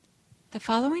The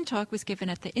following talk was given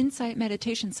at the Insight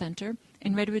Meditation Center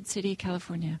in Redwood City,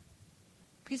 California.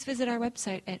 Please visit our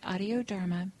website at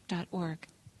audiodharma.org.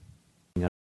 A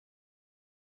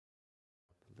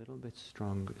little bit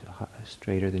stronger,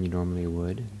 straighter than you normally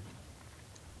would.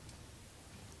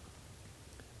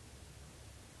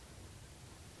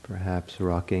 Perhaps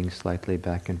rocking slightly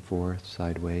back and forth,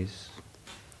 sideways.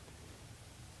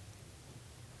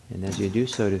 And as you do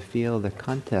so, to feel the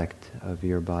contact of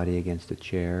your body against the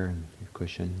chair and your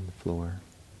cushion, the floor.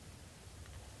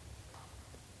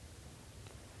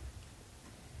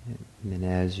 And then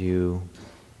as you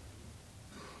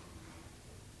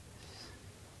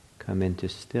come into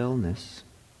stillness,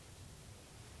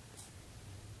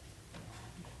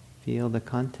 feel the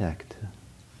contact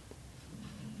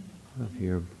of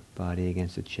your body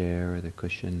against the chair or the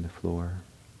cushion, the floor,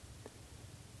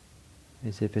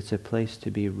 as if it's a place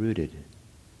to be rooted,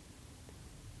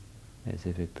 as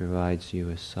if it provides you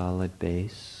a solid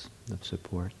base of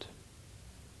support.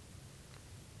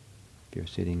 If you're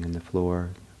sitting on the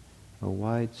floor, a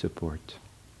wide support.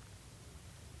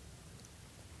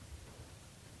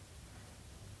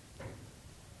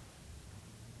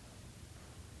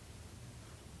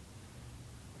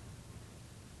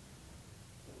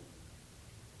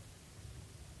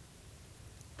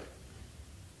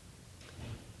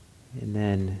 And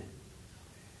then,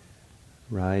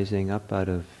 rising up out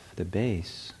of the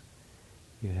base,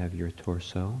 you have your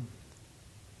torso,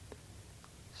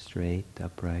 straight,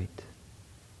 upright.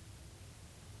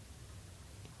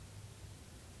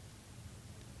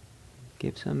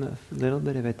 Give a little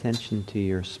bit of attention to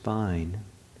your spine,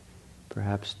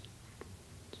 perhaps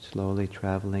slowly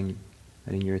letting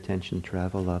your attention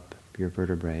travel up your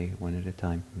vertebrae, one at a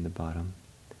time from the bottom.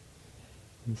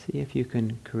 And see if you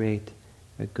can create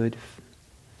a good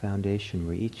foundation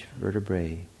where each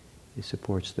vertebrae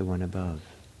supports the one above.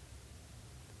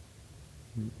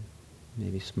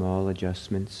 Maybe small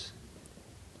adjustments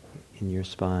in your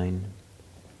spine,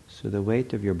 so the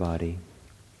weight of your body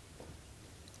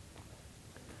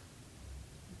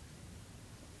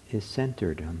is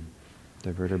centered on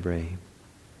the vertebrae.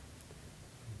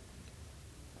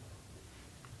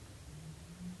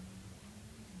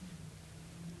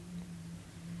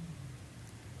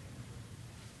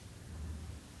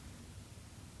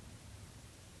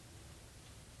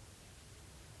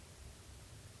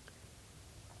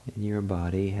 And your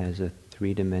body has a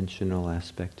three-dimensional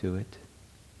aspect to it.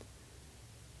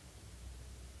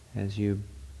 As you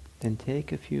then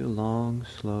take a few long,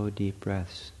 slow, deep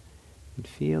breaths, and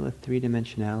feel the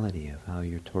three-dimensionality of how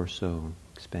your torso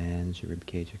expands, your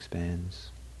ribcage expands,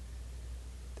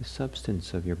 the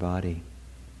substance of your body.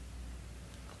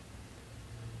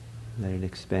 Let it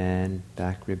expand,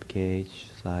 back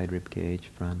ribcage, side ribcage,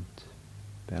 front,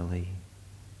 belly.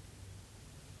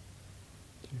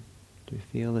 To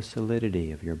feel the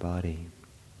solidity of your body,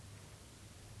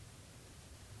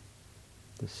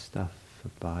 the stuff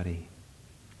of body.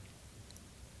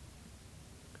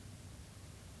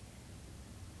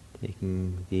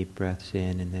 Taking deep breaths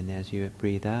in, and then as you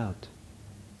breathe out,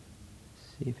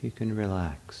 see if you can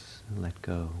relax and let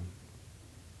go.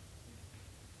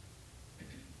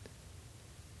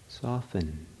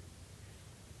 Soften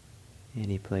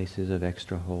any places of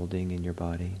extra holding in your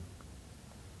body.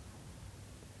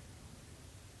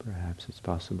 Perhaps it's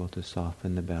possible to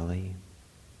soften the belly.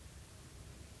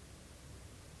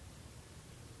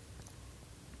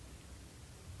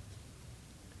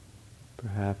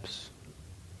 Perhaps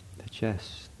the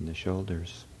chest and the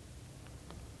shoulders.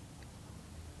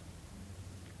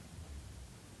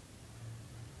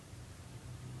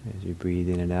 As you breathe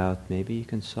in and out, maybe you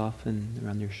can soften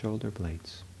around your shoulder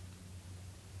blades.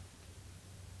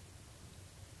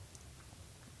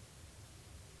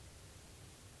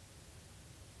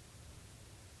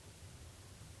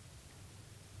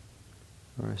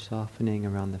 Or a softening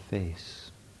around the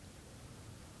face,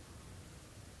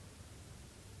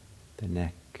 the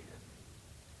neck.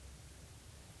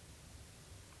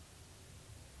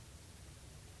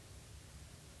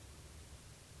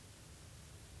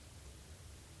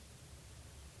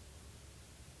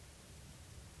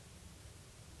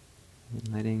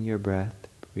 And letting your breath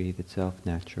breathe itself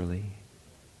naturally,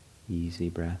 easy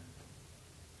breath.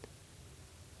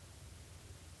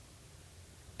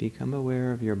 Become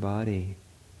aware of your body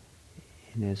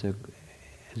in as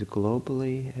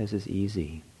globally as is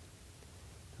easy.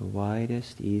 The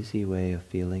widest, easy way of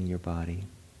feeling your body.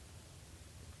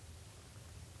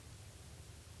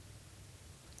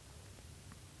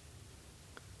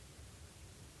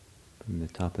 From the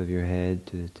top of your head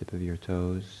to the tip of your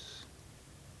toes.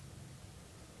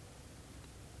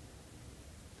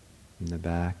 From the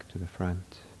back to the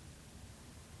front.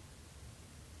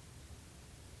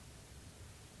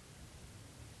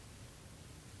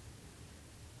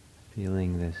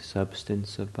 Feeling the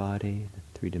substance of body,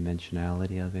 the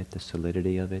three-dimensionality of it, the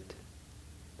solidity of it.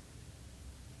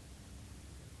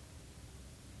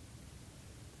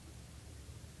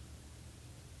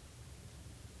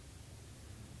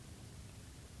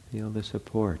 Feel the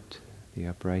support, the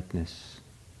uprightness,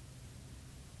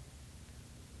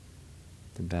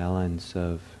 the balance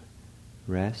of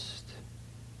rest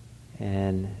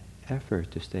and effort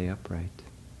to stay upright.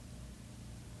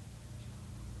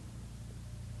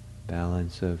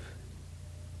 Balance of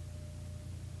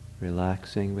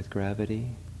relaxing with gravity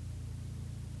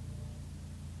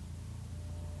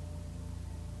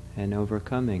and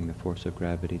overcoming the force of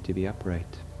gravity to be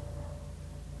upright.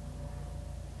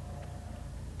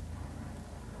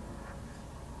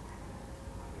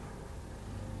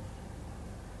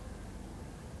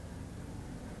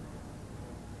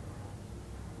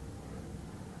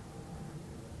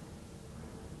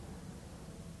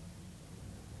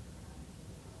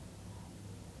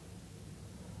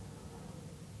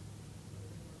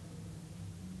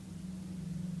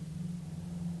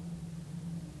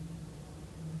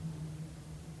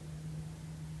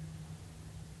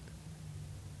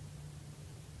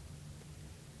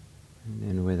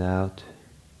 And without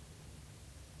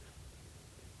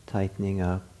tightening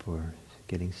up or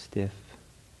getting stiff,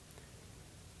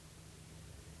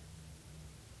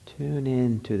 tune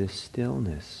in to the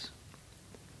stillness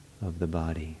of the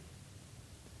body.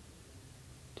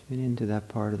 Tune into that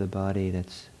part of the body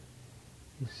that's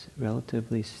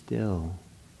relatively still.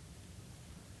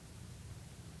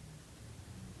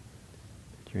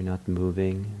 That you're not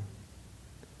moving.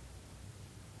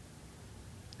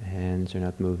 The hands are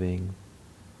not moving.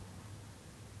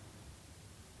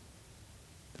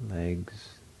 The legs,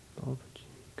 all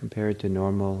compared to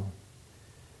normal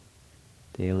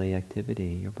daily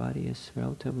activity, your body is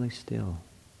relatively still.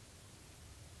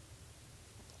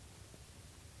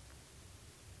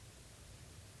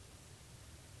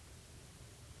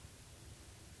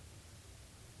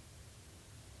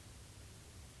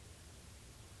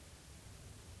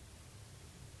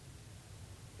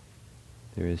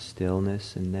 There is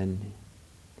stillness, and then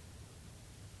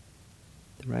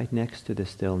right next to the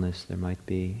stillness there might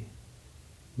be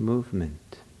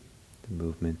movement, the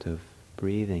movement of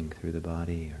breathing through the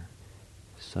body, or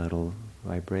subtle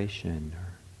vibration,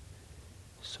 or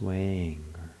swaying,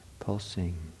 or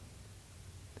pulsing.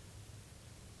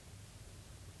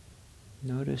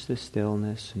 Notice the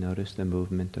stillness, notice the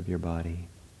movement of your body.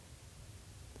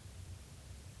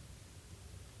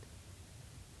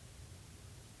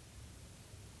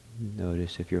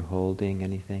 Notice if you're holding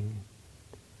anything.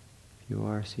 If you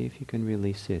are, see if you can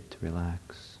release it,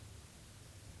 relax.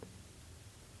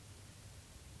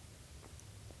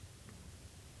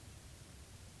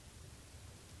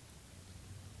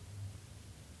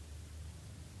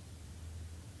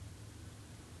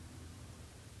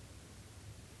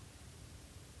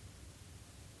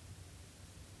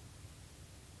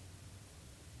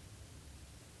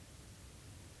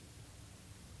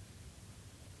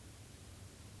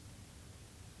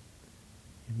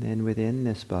 And then within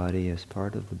this body, as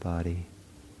part of the body,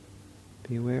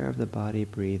 be aware of the body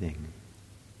breathing.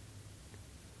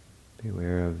 Be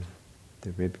aware of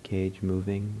the rib cage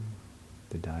moving,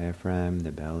 the diaphragm,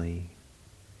 the belly.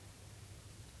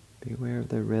 Be aware of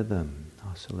the rhythm,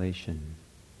 oscillation,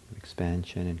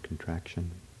 expansion and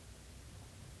contraction.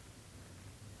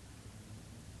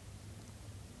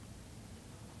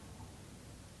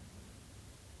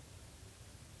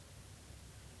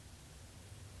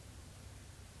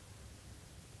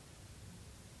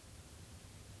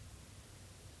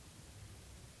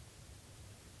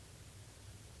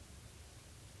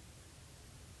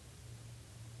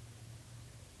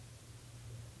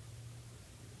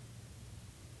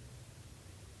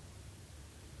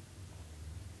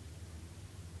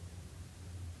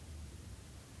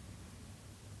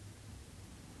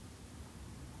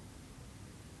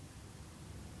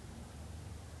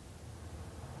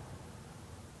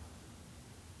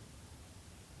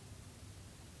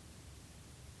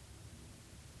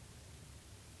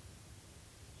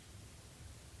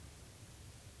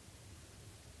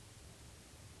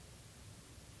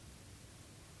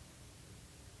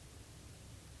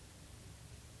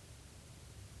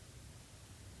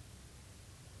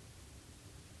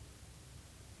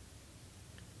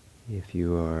 If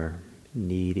you are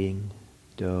kneading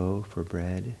dough for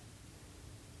bread,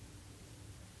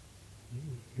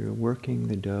 you're working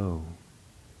the dough.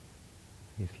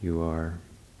 If you are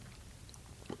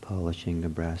polishing a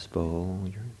brass bowl,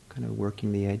 you're kind of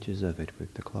working the edges of it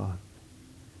with the cloth.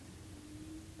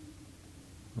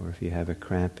 Or if you have a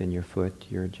cramp in your foot,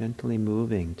 you're gently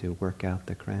moving to work out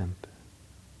the cramp.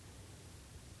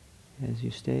 As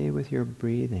you stay with your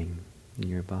breathing in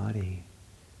your body,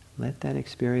 let that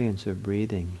experience of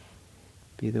breathing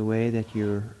be the way that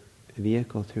your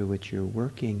vehicle through which you're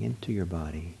working into your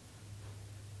body,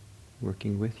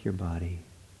 working with your body,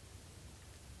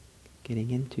 getting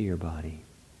into your body,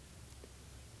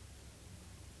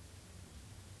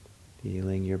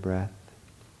 feeling your breath,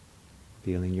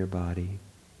 feeling your body,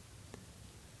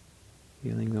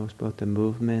 feeling both the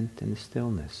movement and the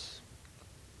stillness.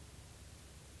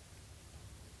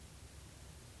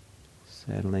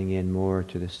 Settling in more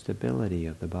to the stability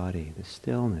of the body, the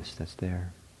stillness that's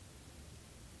there.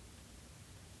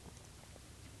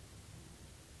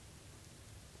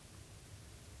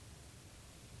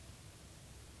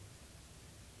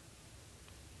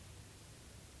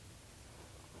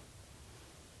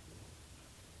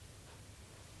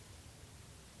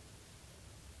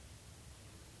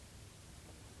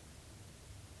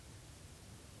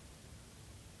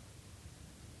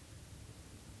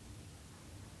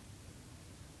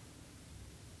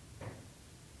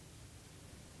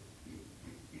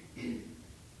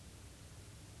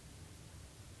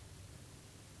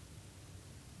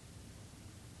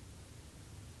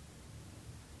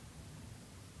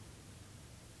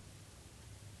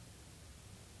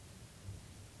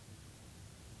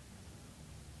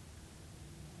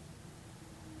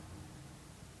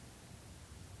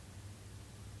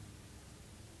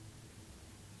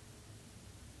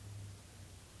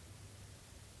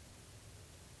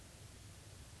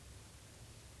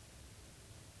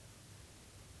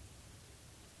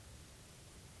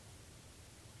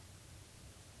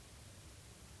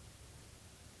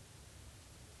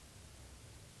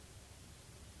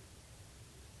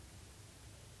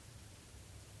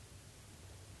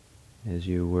 As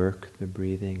you work the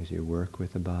breathing, as you work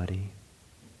with the body,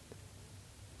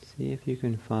 see if you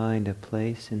can find a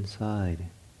place inside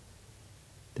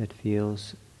that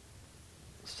feels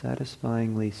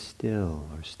satisfyingly still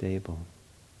or stable.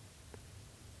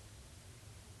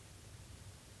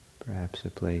 Perhaps a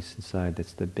place inside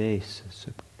that's the base,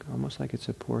 almost like it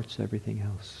supports everything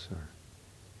else, or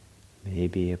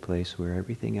maybe a place where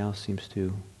everything else seems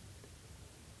to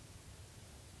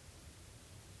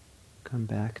come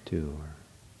back to, or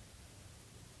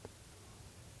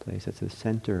a place that's the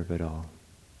center of it all.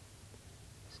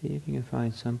 See if you can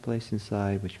find some place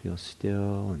inside which feels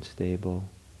still and stable,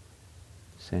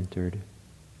 centered.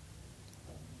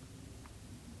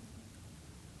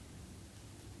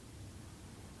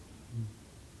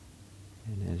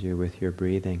 And as you're with your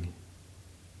breathing,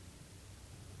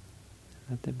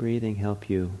 let the breathing help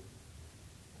you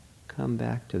come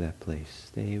back to that place.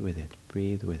 Stay with it,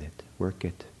 breathe with it, work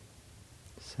it,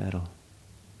 settle.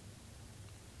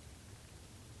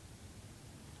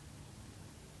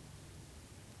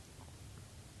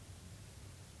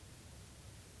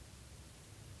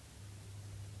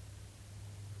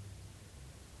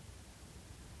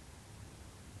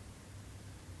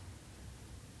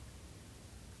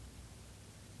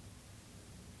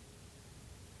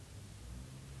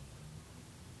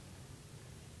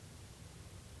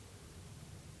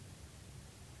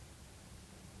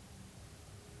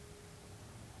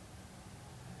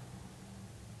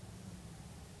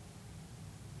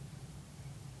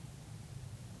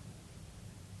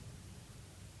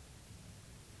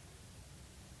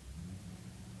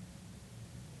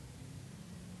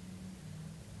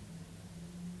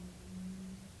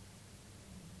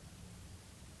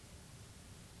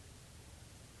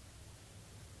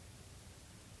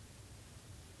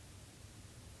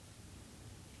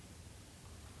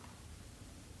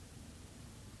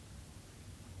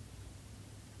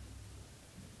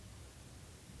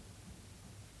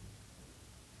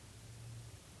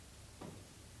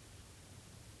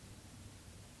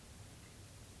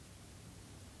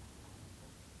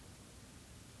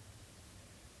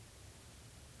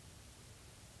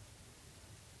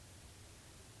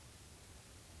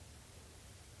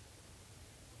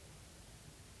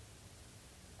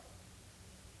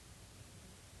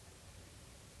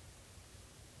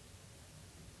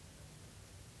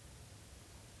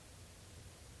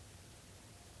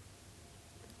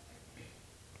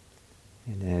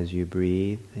 And as you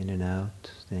breathe in and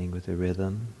out, staying with the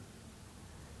rhythm,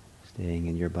 staying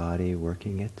in your body,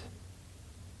 working it,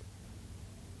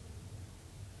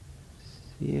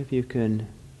 see if you can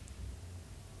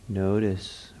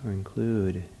notice or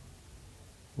include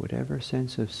whatever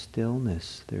sense of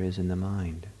stillness there is in the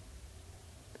mind.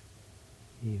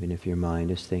 Even if your mind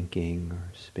is thinking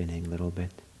or spinning a little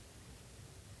bit,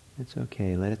 it's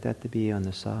okay. Let that to be on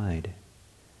the side.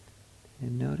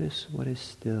 And notice what is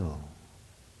still,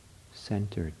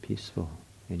 centered, peaceful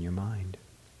in your mind.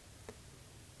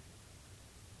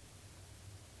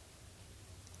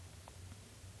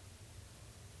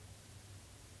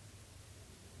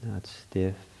 not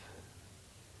stiff,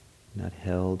 not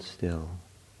held still,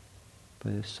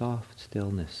 but a soft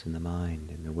stillness in the mind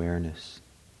and awareness.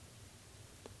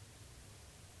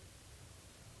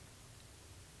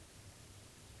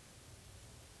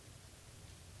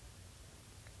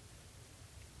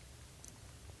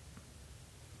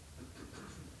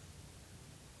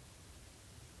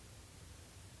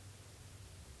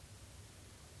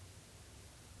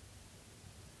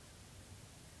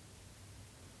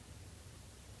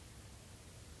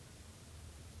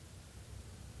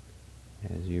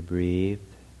 As you breathe,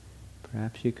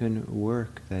 perhaps you can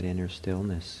work that inner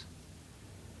stillness.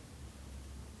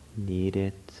 Knead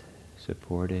it,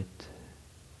 support it.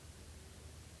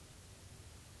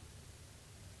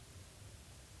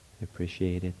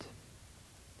 Appreciate it.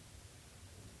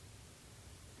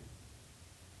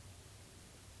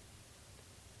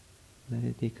 Let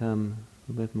it become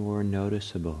a bit more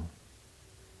noticeable.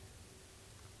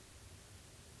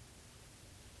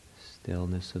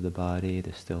 Stillness of the body,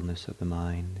 the stillness of the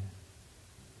mind.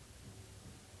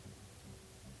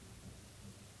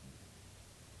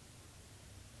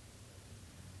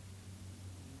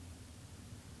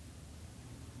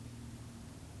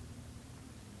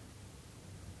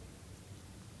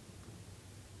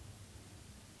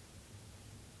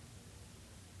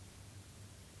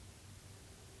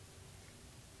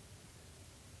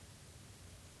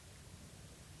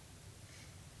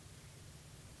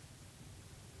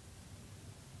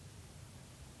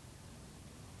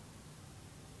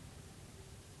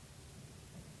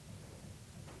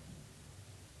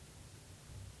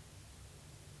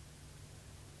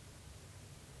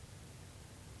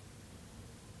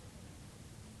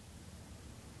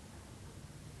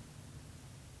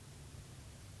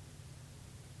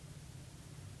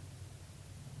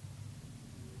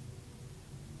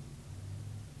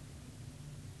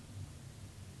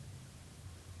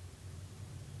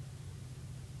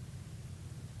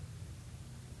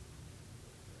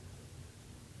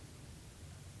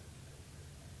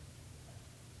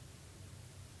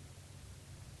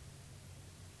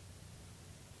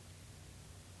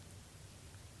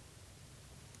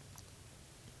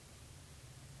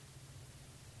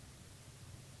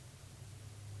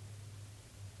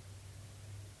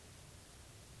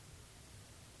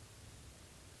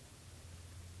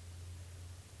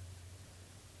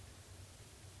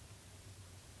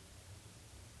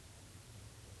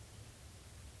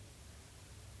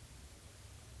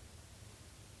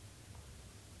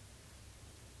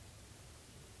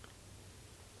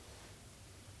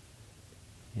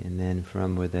 And then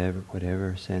from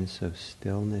whatever sense of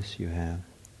stillness you have,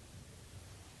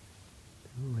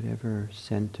 whatever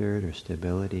centered or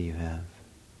stability you have,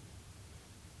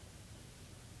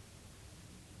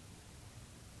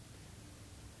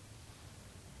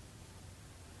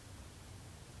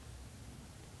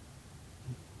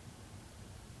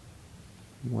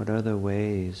 what are the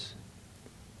ways,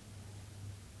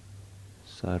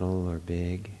 subtle or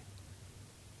big,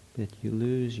 that you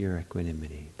lose your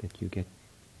equanimity, that you get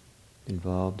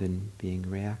involved in being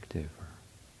reactive or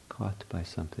caught by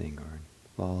something or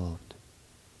involved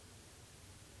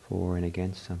for and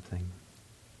against something?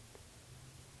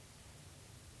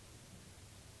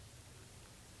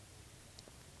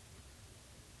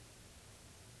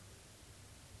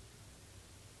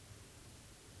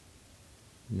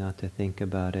 Not to think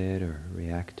about it or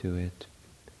react to it.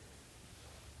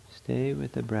 Stay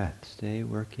with the breath, stay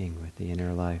working with the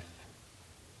inner life,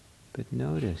 but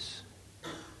notice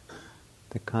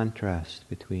the contrast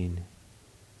between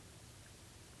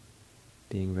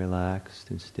being relaxed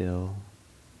and still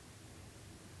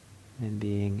and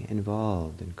being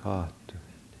involved and caught,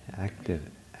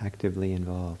 actively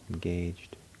involved,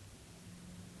 engaged.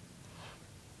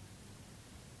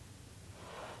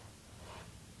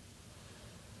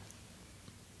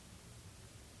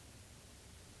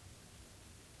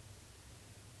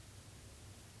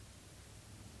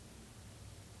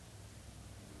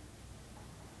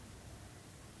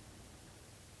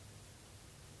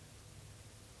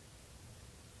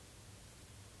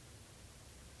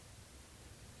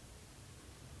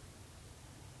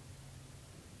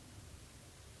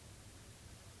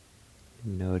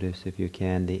 Notice, if you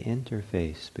can, the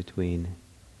interface between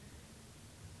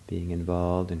being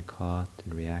involved and caught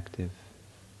and reactive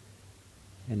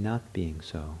and not being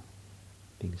so,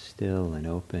 being still and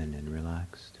open and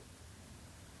relaxed.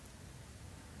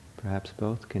 Perhaps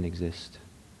both can exist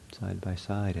side by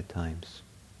side at times.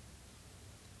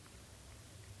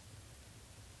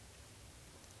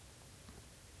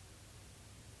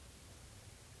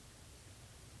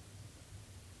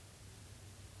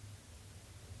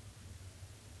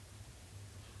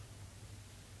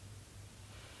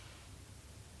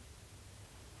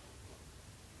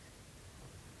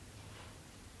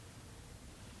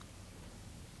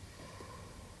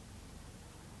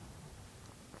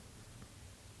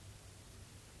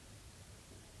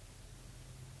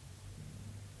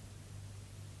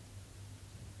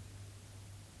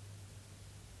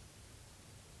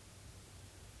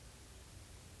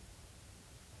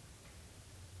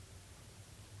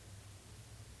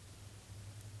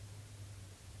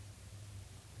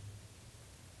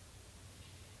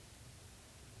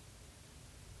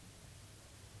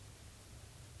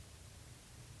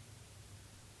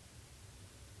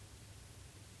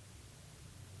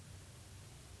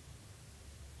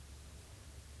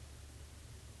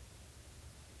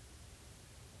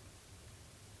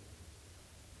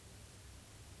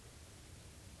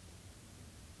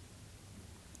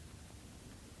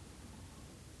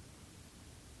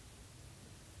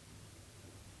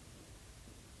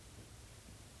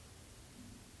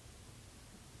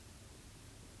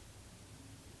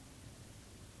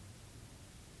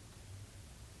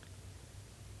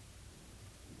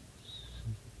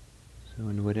 So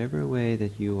in whatever way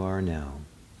that you are now,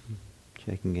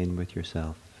 checking in with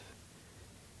yourself,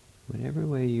 whatever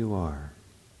way you are,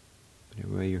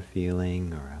 whatever way you're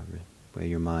feeling, or however way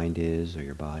your mind is, or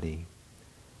your body,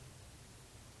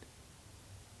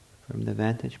 from the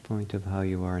vantage point of how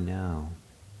you are now,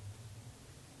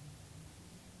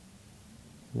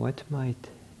 what might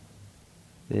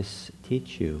this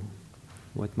teach you?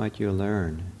 What might you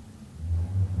learn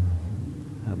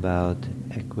about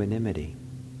equanimity?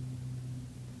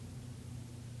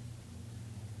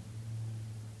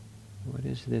 What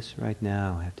does this right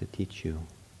now have to teach you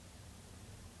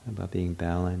about being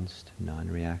balanced,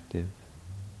 non-reactive?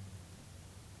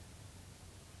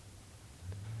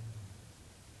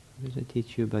 What does it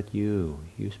teach you about you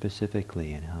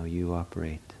specifically, and how you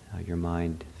operate, how your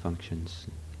mind functions,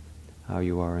 how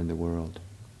you are in the world?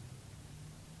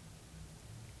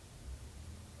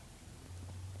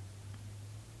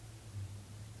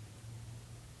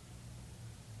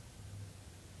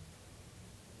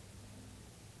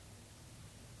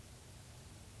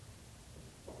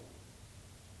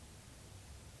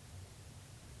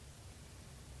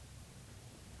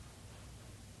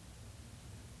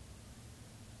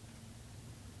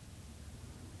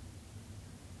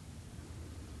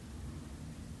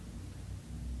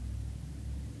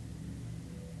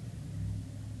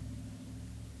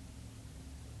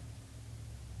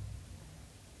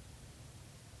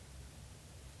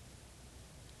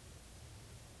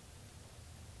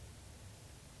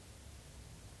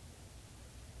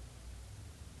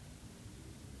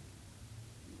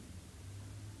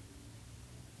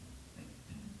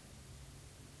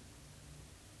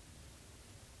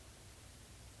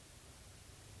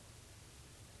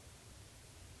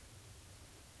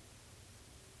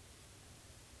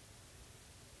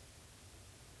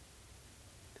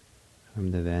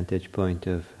 From the vantage point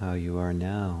of how you are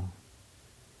now,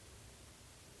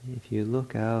 if you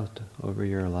look out over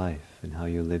your life and how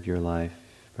you live your life,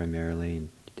 primarily in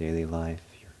daily life,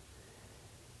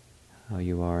 how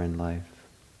you are in life,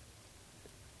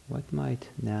 what might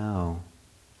now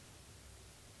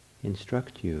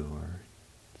instruct you or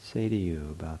say to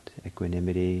you about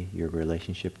equanimity, your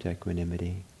relationship to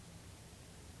equanimity,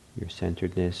 your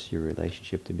centeredness, your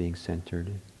relationship to being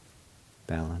centered,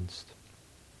 balanced?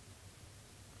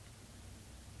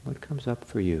 What comes up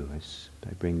for you as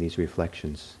I bring these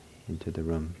reflections into the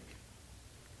room?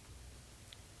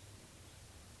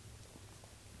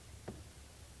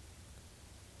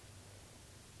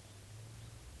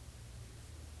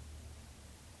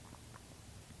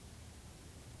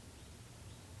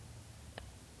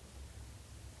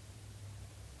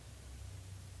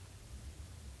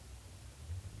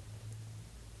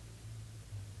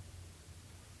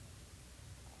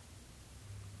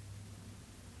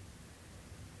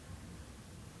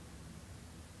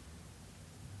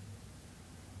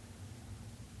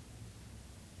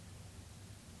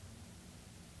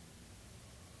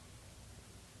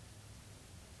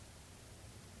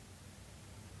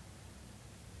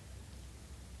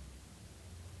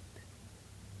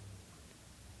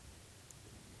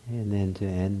 And then to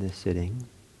end the sitting,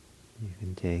 you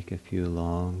can take a few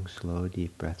long, slow,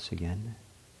 deep breaths again.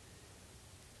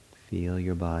 Feel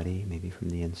your body, maybe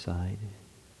from the inside.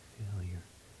 Feel your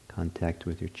contact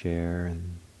with your chair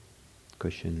and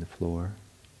cushion, the floor.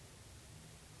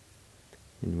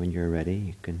 And when you're ready,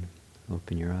 you can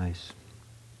open your eyes.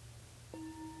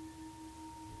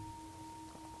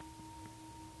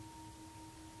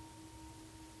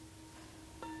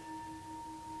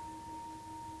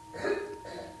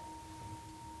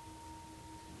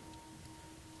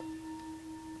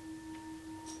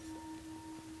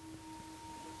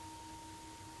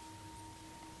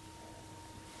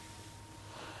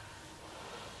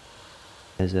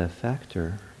 As a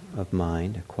factor of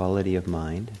mind, a quality of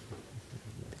mind,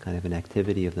 kind of an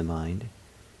activity of the mind.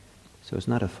 So it's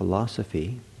not a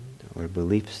philosophy or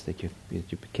beliefs that you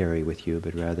carry with you,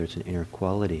 but rather it's an inner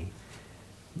quality.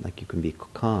 Like you can be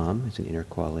calm, it's an inner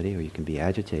quality, or you can be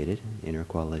agitated, inner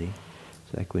quality.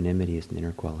 So equanimity is an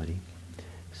inner quality.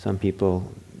 Some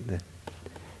people,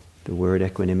 the word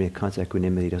equanimity, the concept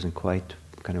equanimity doesn't quite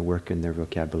kind of work in their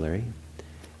vocabulary,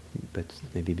 but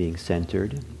maybe being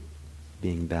centered,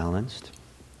 being balanced,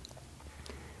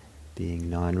 being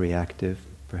non-reactive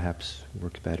perhaps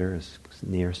works better as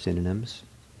near synonyms.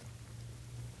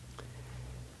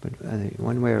 But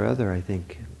one way or other, I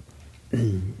think,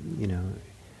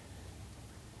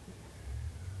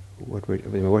 what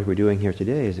we're doing here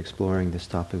today is exploring this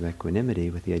topic of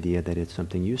equanimity with the idea that it's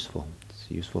something useful.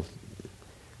 It's a useful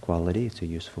quality, it's a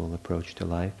useful approach to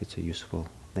life, it's a useful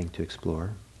thing to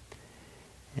explore.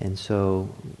 And so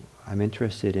I'm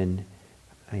interested in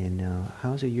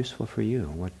how is it useful for you?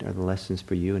 What are the lessons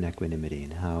for you in equanimity,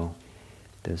 and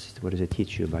what does it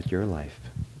teach you about your life?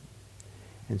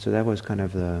 And so that was kind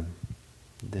of the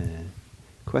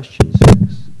questions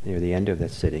near the end of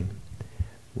that sitting.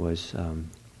 Was from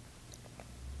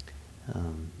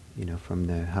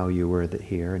the how you were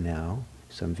here and now.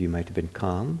 Some of you might have been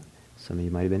calm, some of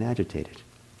you might have been agitated.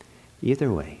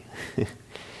 Either way,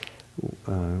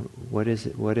 what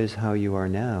is how you are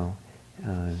now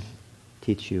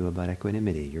teach you about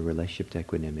equanimity, your relationship to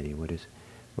equanimity? What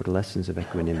are lessons of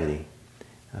equanimity,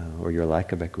 or your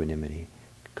lack of equanimity,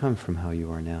 come from how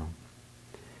you are now?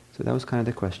 So that was kind of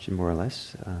the question, more or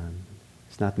less.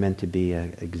 It's not meant to be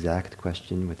an exact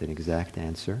question with an exact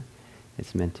answer.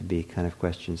 It's meant to be kind of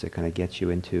questions that kind of get you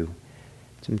into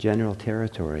some general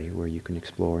territory where you can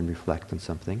explore and reflect on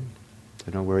something.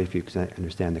 So don't worry if you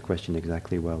understand the question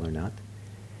exactly well or not.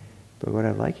 But what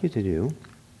I'd like you to do,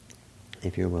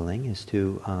 if you're willing, is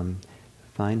to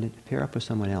pair up with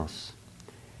someone else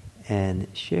and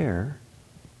share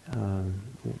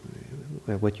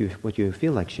what you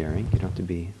feel like sharing. You don't have to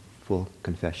be full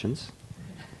confessions,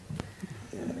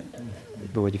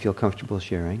 but what you feel comfortable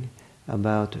sharing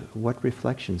about what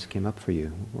reflections came up for you,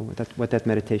 what that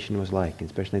meditation was like,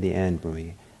 especially at the end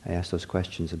when I asked those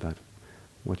questions about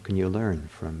what can you learn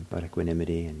about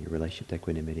equanimity and your relationship to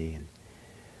equanimity, and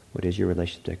what is your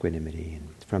relationship to equanimity, and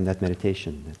from that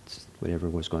meditation, that's whatever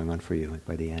was going on for you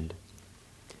by the end.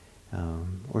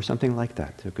 Or something like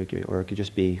that. Or it could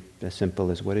just be as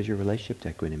simple as what is your relationship to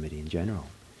equanimity in general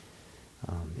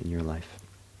in your life.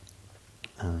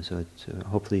 So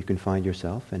hopefully you can find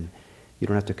yourself, and you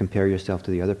don't have to compare yourself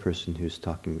to the other person who's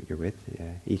talking you're with.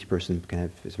 Each person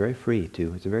is very free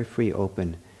to. It's a very free,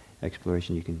 open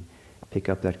exploration. You can pick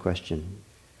up that question,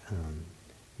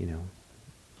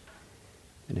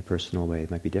 in a personal way.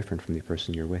 It might be different from the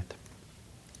person you're with.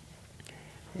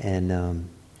 And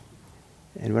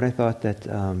what I thought that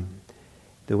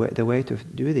the way to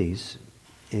do these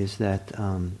is that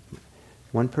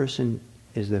one person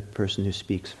is the person who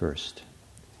speaks first,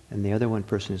 and the other one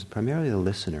person is primarily the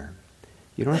listener.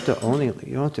 You don't have to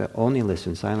only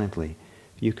listen silently.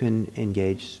 You can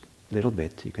engage a little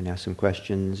bit. You can ask some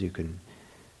questions. You can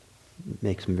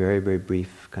make some very, very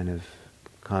brief kind of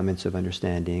comments of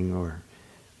understanding,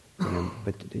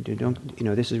 but you don't.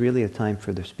 This is really a time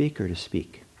for the speaker to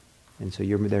speak, and so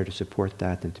you're there to support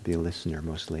that and to be a listener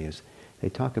mostly as they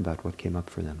talk about what came up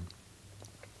for them.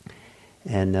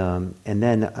 And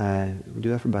then we'll do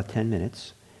that for about 10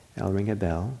 minutes. I'll ring a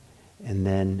bell, and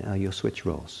then you'll switch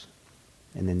roles.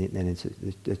 And then it's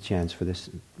a chance for this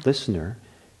listener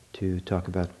to talk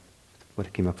about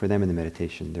what came up for them in the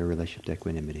meditation, their relationship to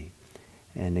equanimity.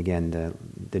 And again,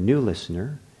 the new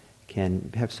listener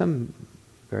can have some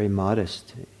very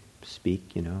modest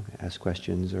speak, ask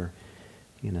questions or,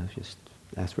 just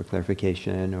ask for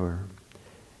clarification or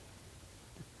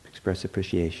express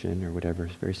appreciation or whatever.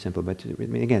 It's very simple. But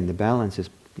again, the balance is,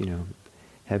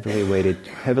 heavily weighted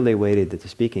that the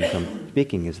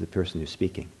speaking is the person who's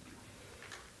speaking.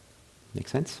 Make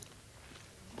sense?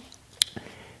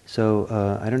 So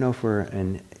I don't know if we're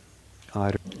an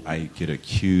odd. I get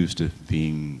accused of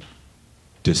being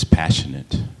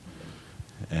dispassionate,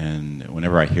 and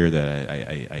whenever I hear that,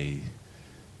 I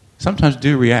sometimes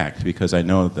do react because I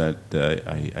know that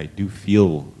I do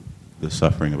feel the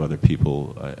suffering of other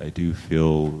people. I do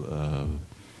feel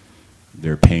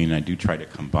their pain. I do try to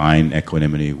combine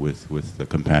equanimity with the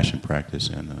compassion practice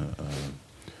and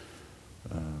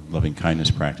loving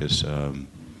kindness practice. The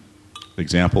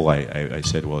example I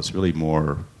said, well, it's really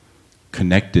more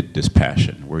connected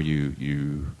dispassion, where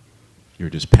you're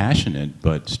dispassionate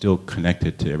but still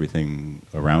connected to everything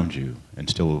around you and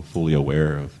still fully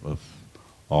aware of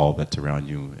all that's around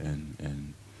you,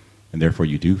 and therefore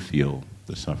you do feel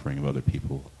the suffering of other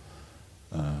people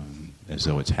as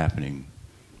though it's happening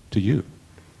to you.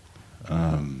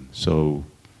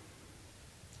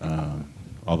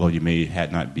 Although you may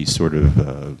not be sort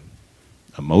of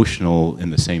emotional in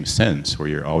the same sense, where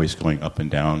you're always going up and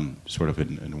down sort of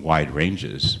in wide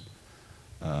ranges,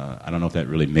 I don't know if that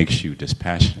really makes you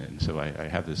dispassionate. And so I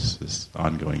have this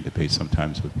ongoing debate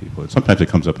sometimes with people. And sometimes it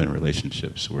comes up in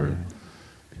relationships where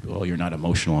people, oh, you're not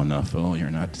emotional enough. Oh,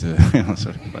 you're not,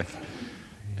 sort of like.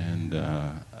 And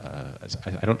I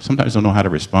sometimes don't know how to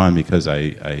respond because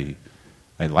I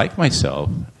like myself,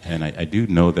 and I do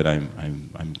know that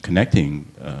I'm connecting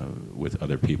with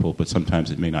other people, but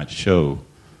sometimes it may not show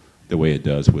the way it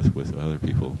does with other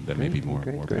people that may be more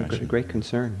passionate. Great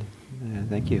concern.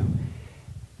 Thank you.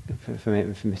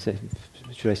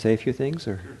 Should I say a few things,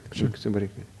 or sure. Somebody?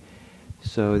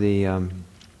 So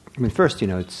first,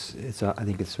 it's I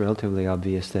think it's relatively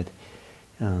obvious that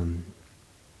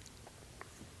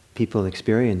people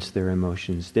experience their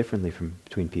emotions differently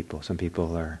between people. Some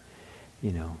people are,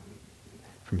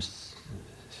 from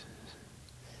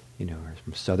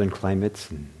southern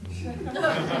climates and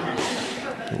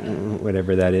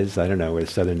whatever that is. I don't know where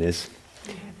southern is.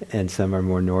 And some are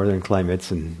more northern climates,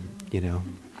 and they're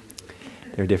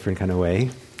a different kind of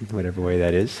way, whatever way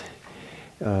that is.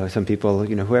 Some people,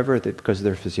 whoever, because of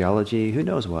their physiology, who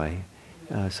knows why.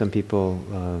 Some people,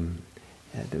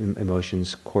 the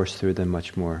emotions course through them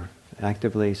much more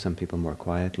actively, some people more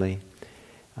quietly.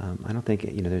 I don't think,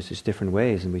 there's just different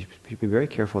ways, and we should be very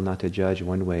careful not to judge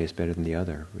one way is better than the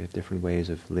other. We have different ways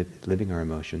of living our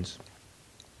emotions.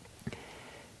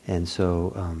 And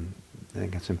so, I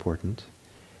think that's important.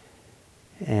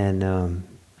 And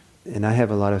I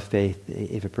have a lot of faith,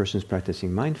 if a person is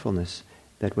practicing mindfulness,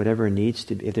 that whatever needs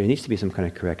to be, if there needs to be some kind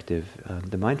of corrective,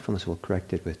 the mindfulness will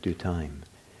correct it with due time.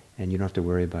 And you don't have to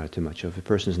worry about it too much. So if a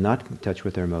person is not in touch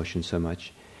with their emotions so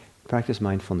much, practice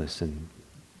mindfulness, and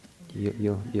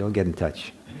you'll get in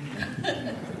touch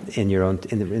in your own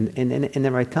in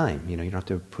the right time. You don't have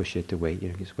to push it to wait.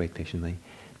 Just wait patiently.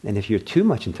 And if you're too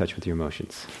much in touch with your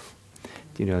emotions,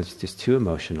 it's just too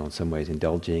emotional in some ways,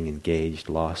 indulging, engaged,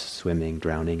 lost, swimming,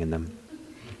 drowning in them,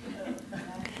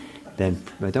 then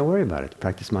don't worry about it.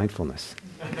 Practice mindfulness,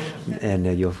 and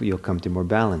you'll come to more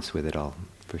balance with it all,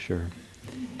 for sure.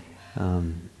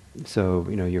 So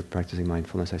you're practicing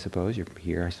mindfulness, I suppose. You're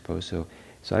here, I suppose. So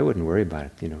I wouldn't worry about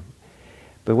it,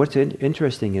 But what's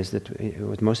interesting is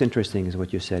what's most interesting is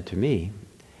what you said to me,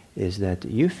 is that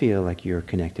you feel like you're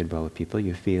connected well with people.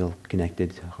 You feel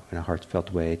connected in a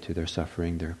heartfelt way to their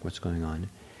suffering, what's going on.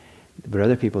 But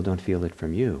other people don't feel it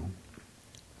from you.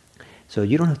 So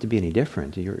you don't have to be any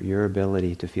different. Your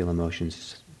ability to feel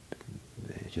emotions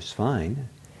is just fine.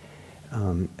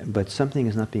 But something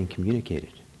is not being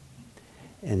communicated.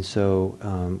 And so,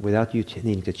 without you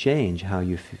needing to change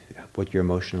what your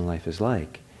emotional life is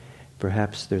like,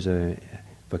 perhaps there's a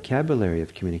vocabulary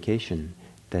of communication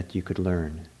that you could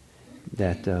learn,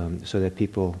 so that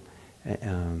people,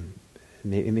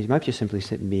 it might just simply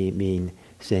mean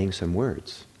saying some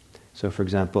words. So, for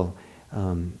example,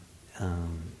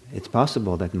 it's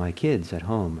possible that my kids at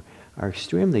home are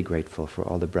extremely grateful for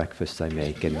all the breakfasts I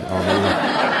make and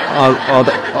all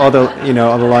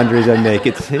the laundries I make.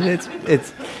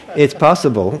 It's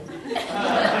possible.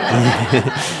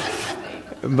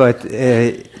 But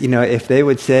if they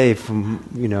would say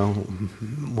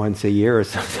once a year or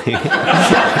something,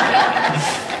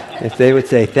 if they would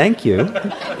say thank you,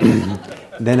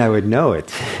 then I would know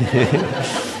it.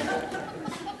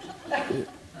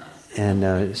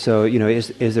 And so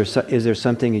is there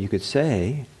something that you could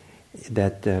say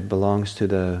that belongs to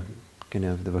the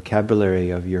the vocabulary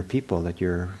of your people, that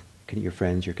your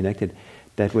friends, you're connected,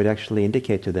 that would actually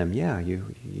indicate to them, yeah,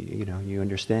 you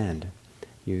understand,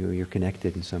 you're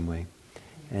connected in some way,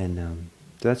 and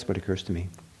so that's what occurs to me.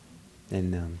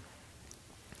 And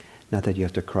not that you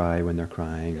have to cry when they're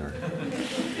crying, or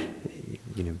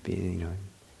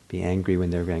be angry when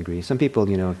they're angry. Some people,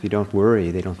 if you don't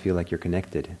worry, they don't feel like you're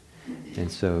connected, and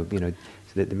so so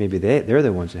that maybe they're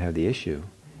the ones that have the issue.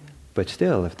 But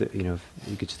still, if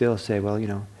you could still say, well,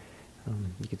 you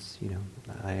could,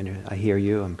 I hear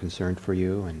you, I'm concerned for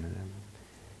you, and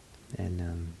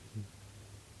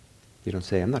you don't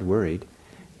say I'm not worried,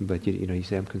 but you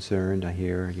say I'm concerned, I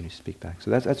hear, speak back.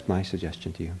 So that's my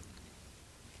suggestion to you.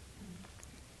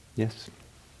 Yes.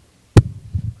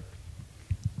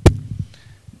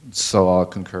 So I'll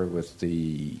concur with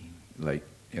the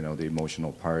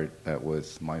emotional part, that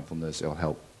with mindfulness it'll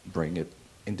help bring it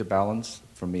into balance.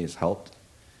 For me, it's helped.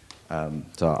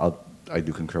 So I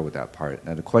do concur with that part.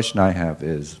 Now the question I have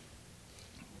is,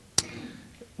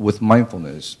 with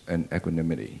mindfulness and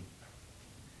equanimity,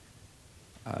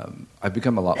 I've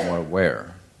become a lot more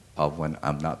aware of when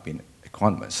I'm not being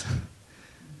equanimous.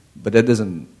 But that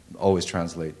doesn't always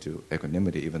translate to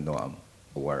equanimity, even though I'm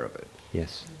aware of it.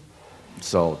 Yes.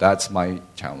 So that's my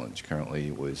challenge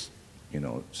currently, with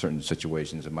certain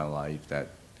situations in my life that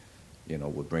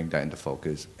would bring that into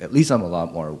focus. At least I'm a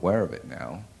lot more aware of it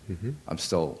now. Mm-hmm. I'm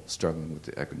still struggling with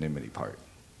the equanimity part.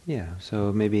 Yeah.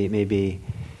 So maybe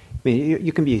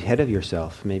you can be ahead of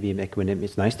yourself. Maybe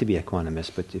it's nice to be equanimous,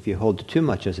 but if you hold too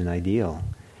much as an ideal,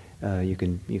 you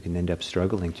can end up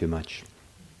struggling too much.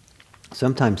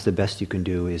 Sometimes the best you can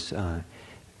do is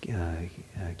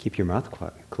keep your mouth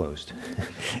closed,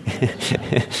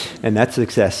 and that's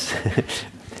success.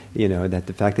 That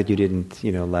the fact that you didn't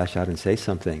lash out and say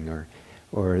something,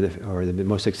 or the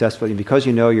most successful, because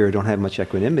you don't have much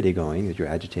equanimity going, that you're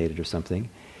agitated or something.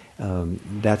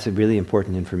 That's a really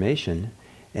important information,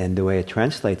 And the way it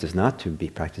translates is not to be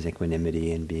practice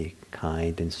equanimity and be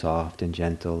kind and soft and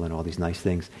gentle and all these nice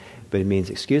things, but it means,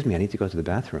 excuse me, I need to go to the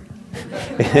bathroom.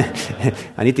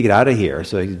 I need to get out of here,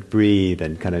 so I breathe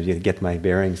and kind of get my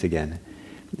bearings again.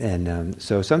 And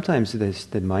so sometimes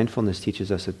the mindfulness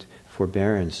teaches us that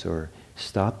forbearance or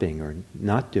stopping or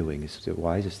not doing is the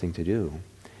wisest thing to do,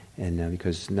 and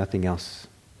because nothing else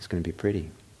is going to be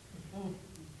pretty.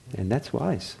 And that's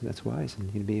wise. That's wise,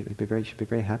 and should be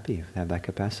very happy to have that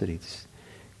capacity. Just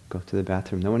go to the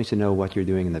bathroom. No one needs to know what you're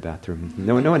doing in the bathroom.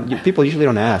 No one. People usually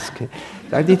don't ask.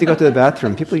 I need to go to the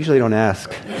bathroom. People usually don't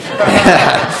ask.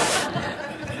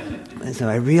 And so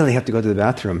I really have to go to the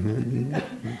bathroom.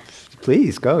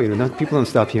 Please go. People don't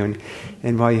stop you.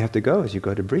 And why you have to go is you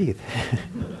go to breathe.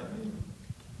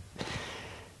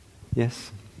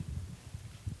 Yes.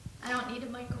 I don't need a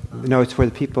microphone. No, it's for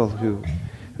the people who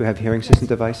have hearing system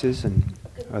devices and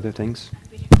other things.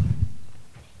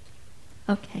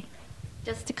 Okay,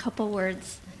 just a couple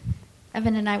words.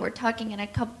 Evan and I were talking, and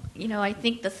I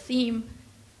think the theme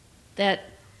that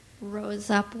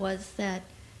rose up was that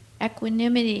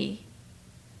equanimity,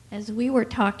 as we were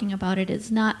talking about it,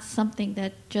 is not something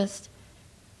that just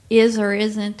is or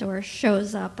isn't or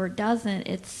shows up or doesn't.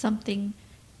 It's something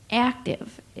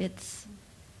active. It's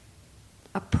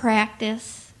a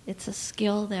practice. It's a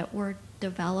skill that we're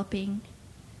developing.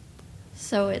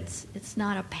 So it's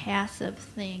not a passive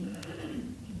thing.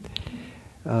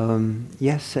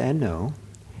 Yes and no.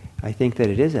 I think that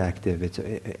it is active.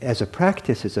 As a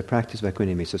practice, it's a practice of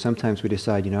equanimity. So sometimes we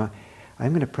decide,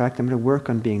 I'm going to work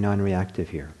on being non-reactive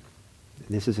here.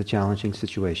 This is a challenging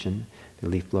situation. The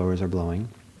leaf blowers are blowing.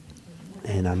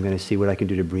 And I'm going to see what I can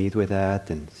do to breathe with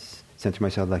that and center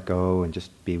myself, let go, and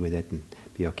just be with it and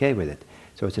be okay with it.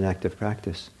 So it's an active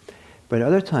practice. But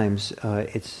other times, I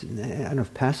don't know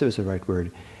if passive is the right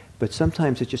word, but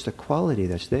sometimes it's just a quality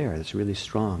that's there, that's really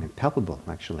strong and palpable,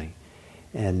 actually.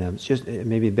 And it's just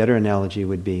maybe a better analogy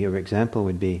would be, or example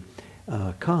would be,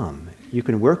 calm. You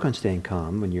can work on staying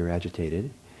calm when you're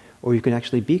agitated, or you can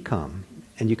actually be calm.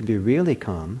 And you can be really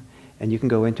calm, and you can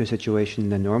go into a situation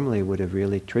that normally would have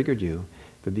really triggered you,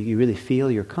 but you really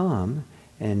feel you're calm,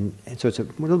 and so it's a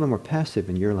little bit more passive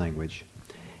in your language.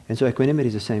 And so equanimity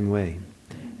is the same way.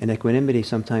 And equanimity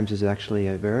sometimes is actually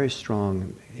a very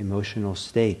strong emotional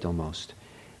state almost.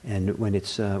 And when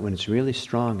it's really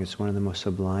strong, it's one of the most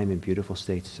sublime and beautiful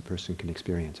states a person can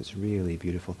experience. It's a really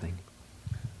beautiful thing.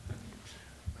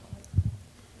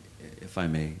 If I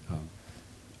may,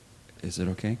 is it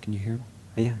okay? Can you hear me?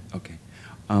 Yeah. Okay.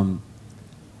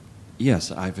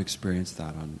 Yes, I've experienced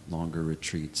that on longer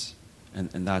retreats.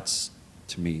 And that's,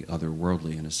 to me,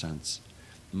 otherworldly in a sense.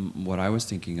 What I was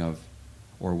thinking of,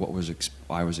 or what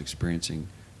I was experiencing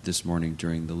this morning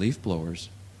during the leaf blowers,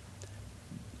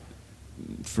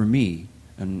 for me,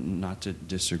 and not to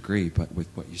disagree but with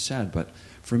what you said, but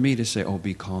for me to say,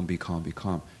 be calm, be calm, be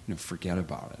calm, forget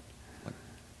about it. Like,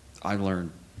 I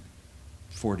learned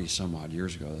 40 some odd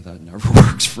years ago that never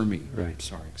works for me. Right.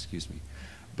 Sorry, excuse me.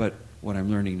 But what I'm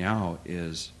learning now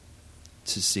is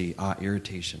to see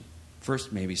irritation.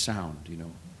 First, maybe sound,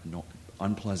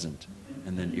 unpleasant,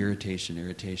 and then irritation,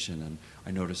 and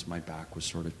I noticed my back was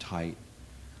sort of tight.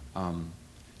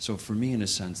 So for me, in a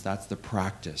sense, that's the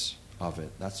practice of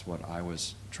it. That's what I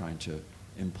was trying to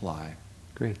imply.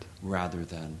 Great. Rather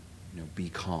than, be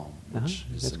calm, which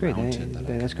is That's a great. mountain that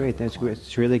I That's can great. never That's climb. great.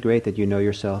 It's really great that you know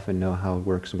yourself and know how it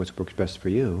works and what works best for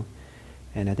you.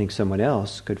 And I think someone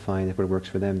else could find that what works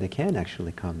for them, they can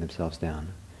actually calm themselves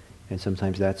down. And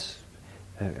sometimes that's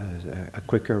a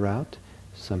quicker route.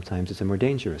 Sometimes it's a more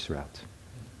dangerous route.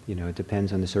 It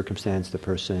depends on the circumstance, the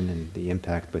person, and the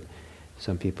impact. But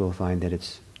some people find that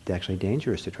it's actually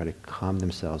dangerous to try to calm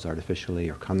themselves artificially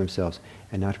or calm themselves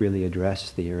and not really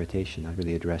address the irritation, not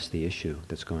really address the issue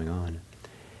that's going on.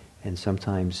 And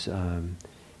sometimes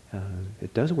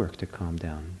it does work to calm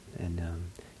down. And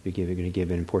you're going to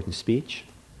give an important speech,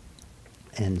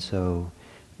 and so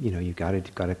you got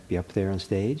to be up there on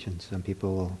stage. And some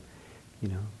people will,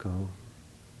 go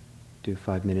do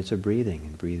 5 minutes of breathing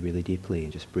and breathe really deeply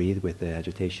and just breathe with the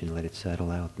agitation, let it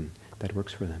settle out, and that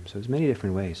works for them. So there's many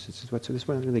different ways. This is what's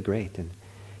really great, and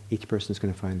each person's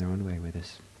going to find their own way with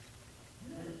this.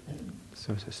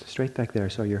 So straight back there, I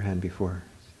saw your hand before,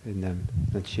 and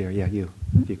let's share. Yeah, you,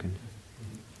 if you can.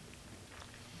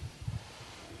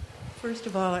 First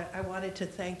of all, I wanted to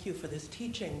thank you for this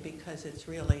teaching because it's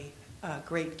really a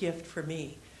great gift for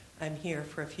me. I'm here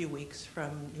for a few weeks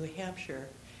from New Hampshire,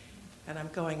 and I'm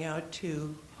going out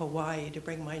to Hawaii to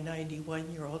bring my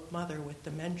 91-year-old mother with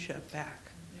dementia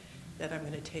back that I'm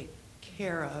going to take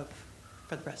care of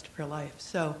for the rest of her life.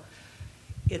 So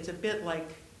it's a bit like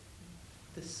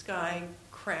the sky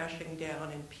crashing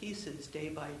down in pieces day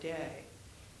by day.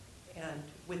 And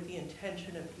with the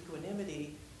intention of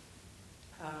equanimity,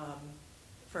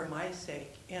 for my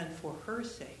sake and for her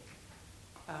sake,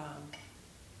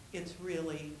 it's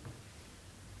really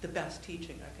the best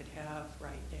teaching I could have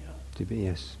right now.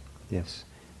 Yes.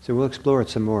 So we'll explore it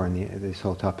some more in this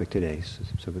whole topic today.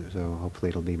 So hopefully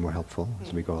it'll be more helpful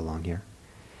as we go along here.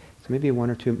 So maybe one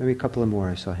or two, maybe a couple of more.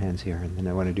 I saw hands here, and then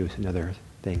I want to do another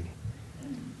thing.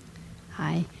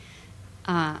 Hi.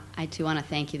 I too want to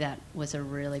thank you. That was a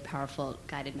really powerful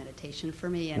guided meditation for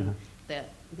me, and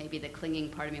maybe the clinging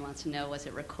part of me wants to know, was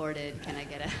it recorded? Can I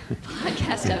get a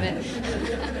podcast of it?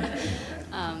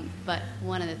 But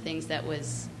one of the things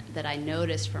that I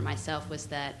noticed for myself was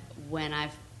that when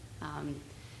I've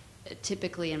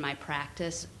typically in my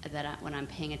practice, when I'm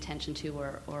paying attention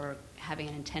to or having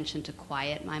an intention to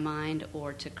quiet my mind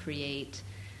or to create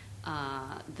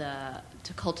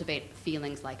to cultivate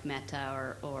feelings like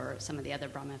metta or some of the other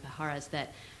Brahma Viharas,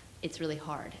 that it's really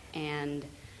hard. And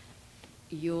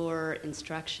your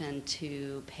instruction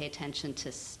to pay attention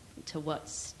to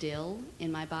what's still in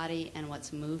my body and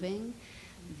what's moving,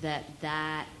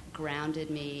 that grounded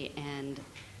me and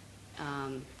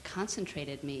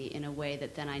concentrated me in a way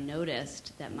that then I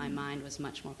noticed that my mind was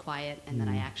much more quiet, and that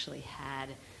I actually had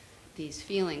these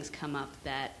feelings come up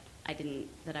that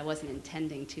I wasn't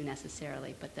intending to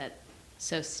necessarily, but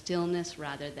so stillness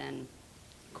rather than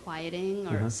quieting,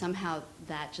 or somehow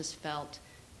that just felt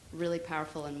really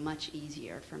powerful and much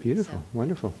easier for me. Beautiful, so.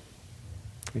 Wonderful.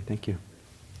 Great, thank you.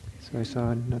 So I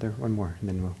saw one more, and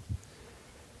then we'll...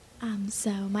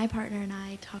 So my partner and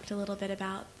I talked a little bit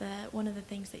about one of the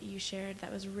things that you shared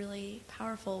that was really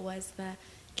powerful was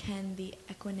can the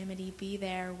equanimity be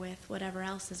there with whatever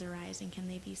else is arising? Can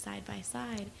they be side by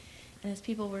side? And as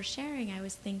people were sharing, I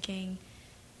was thinking,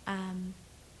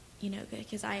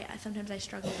 because sometimes I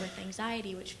struggle with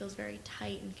anxiety, which feels very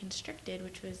tight and constricted,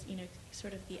 which was,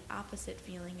 sort of the opposite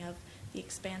feeling of the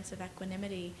expansive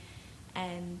equanimity.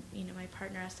 And, my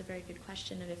partner asked a very good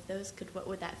question of what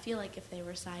would that feel like if they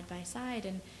were side by side?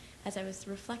 And as I was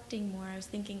reflecting more, I was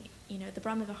thinking, the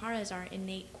Brahma Viharas are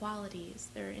innate qualities.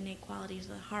 They're innate qualities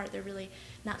of the heart. They're really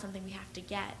not something we have to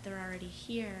get. They're already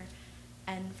here.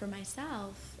 And for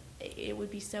myself, it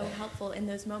would be so helpful in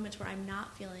those moments where I'm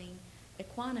not feeling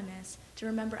equanimous to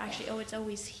remember actually, it's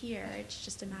always here. It's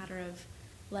just a matter of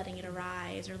letting it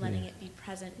arise or letting it be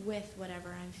present with whatever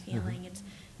I'm feeling. It's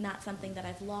not something that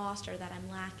I've lost or that I'm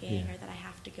lacking or that I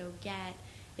have to go get.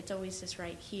 It's always just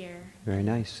right here. Very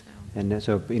nice. So. And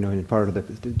so, in part of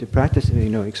the practice,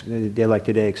 a day like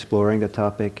today, exploring the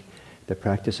topic, the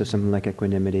practice of something like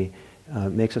equanimity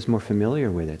makes us more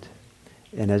familiar with it.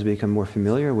 And as we become more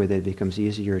familiar with it, it becomes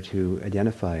easier to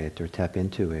identify it or tap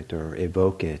into it or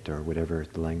evoke it or whatever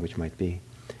the language might be.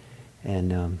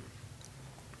 And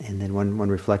then one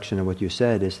reflection on what you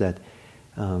said is that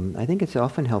I think it's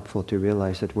often helpful to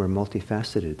realize that we're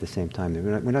multifaceted at the same time.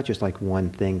 We're not just like one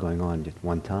thing going on at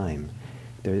one time.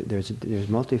 There's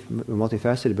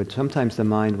multifaceted, but sometimes the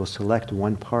mind will select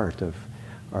one part of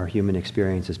our human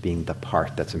experience as being the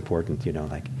part that's important.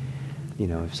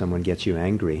 If someone gets you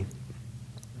angry,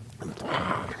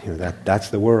 that's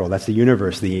the world, that's the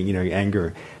universe,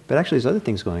 anger. But actually, there's other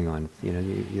things going on.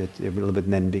 You a little bit,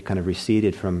 and then be kind of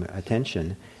receded from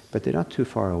attention, but they're not too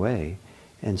far away.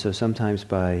 And so sometimes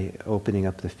by opening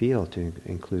up the field to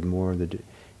include more of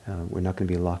we're not going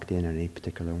to be locked in on any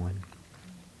particular one.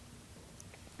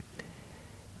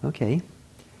 Okay,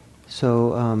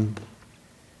 so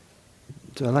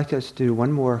I'd like us to do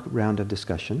one more round of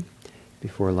discussion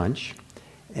before lunch,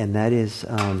 and that is.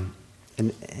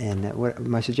 What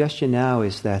my suggestion now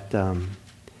is that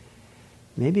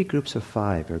maybe groups of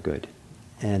 5 are good.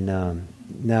 And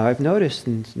now I've noticed,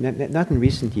 not in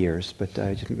recent years, but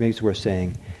maybe it's worth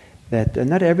saying, that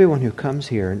not everyone who comes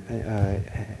here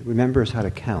remembers how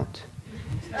to count.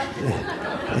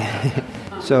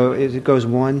 So it goes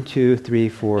 1, 2, 3,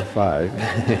 4, 5.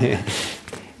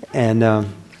 And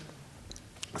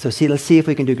so let's see if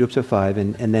we can do groups of 5.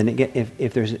 And then again,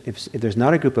 if there's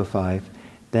not a group of 5,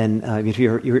 then if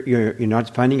you're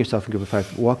not finding yourself in group of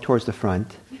 5, walk towards the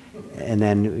front, and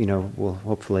then we'll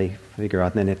hopefully figure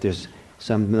out. And then if there's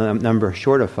some number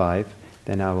short of 5,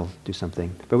 then I will do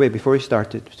something. But wait, before we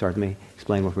start, let me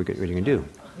explain what you're going to do.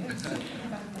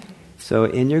 So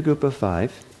in your group of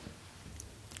 5,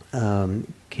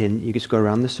 you just go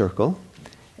around the circle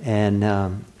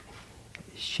and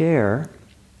share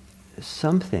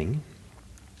something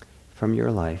from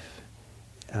your life.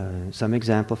 Some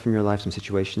example from your life, some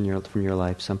situation from your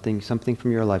life, something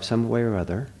from your life, some way or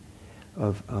other,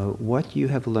 of what you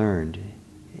have learned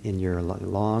in your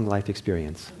long life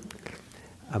experience.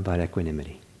 about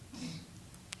equanimity,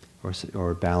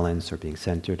 or balance, or being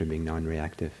centered, or being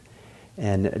non-reactive.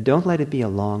 And don't let it be a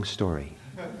long story,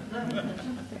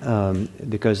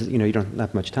 because you don't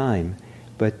have much time.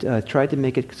 But try to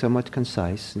make it somewhat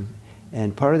concise.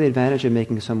 And part of the advantage of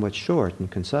making it somewhat short and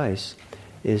concise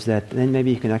is that then maybe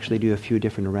you can actually do a few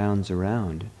different rounds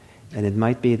around. And it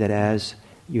might be that as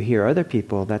you hear other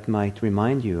people, that might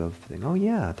remind you of, oh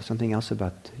yeah, there's something else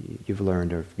about you've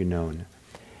learned or you've known.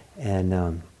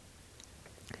 And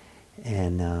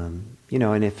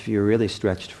if you're really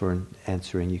stretched for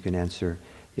answering, you can answer,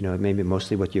 maybe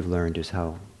mostly what you've learned is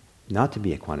how not to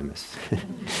be equanimous.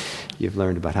 You've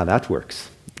learned about how that works,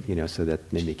 so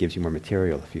that maybe it gives you more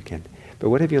material if you can. But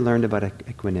what have you learned about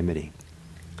equanimity?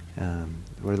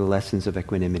 What are the lessons of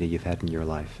equanimity you've had in your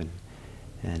life?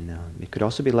 And it could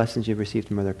also be lessons you've received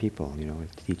from other people,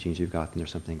 teachings you've gotten or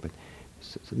something. But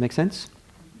does it make sense?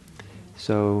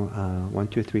 So 1,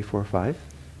 2, 3, 4, 5.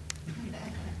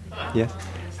 Yes.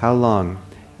 How long?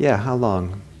 Yeah. How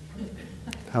long?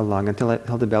 How long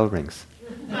until the bell rings?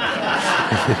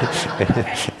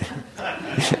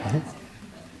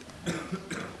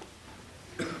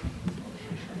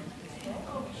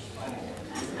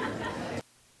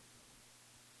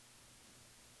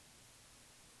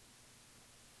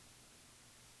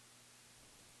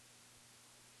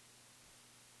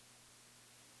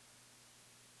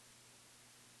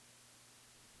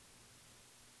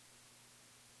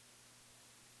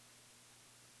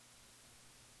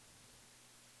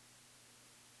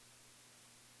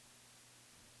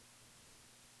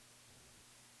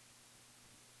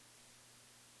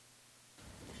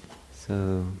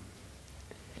 So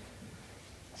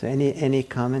any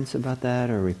comments about that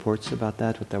or reports about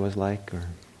that, what that was like? Or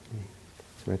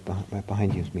it's right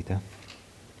behind you, Smita.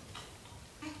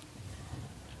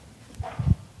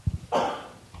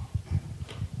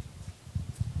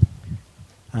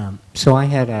 So I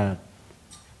had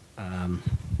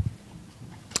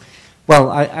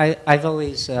I've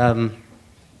always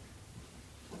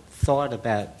thought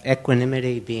about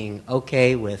equanimity being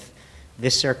okay with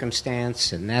this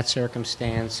circumstance and that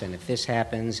circumstance, and if this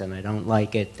happens and I don't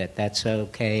like it, that's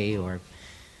okay.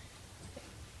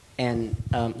 And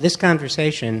this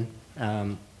conversation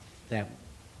that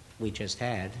we just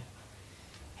had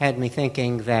me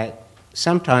thinking that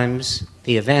sometimes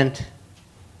the event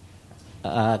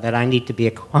that I need to be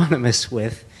equanimous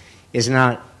with is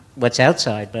not what's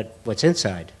outside, but what's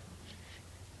inside,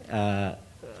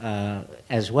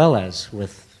 as well as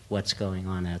with what's going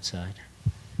on outside.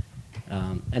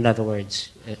 In other words,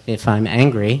 if I'm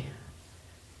angry,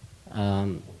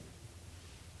 to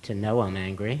know I'm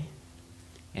angry,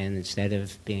 and instead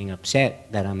of being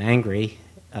upset that I'm angry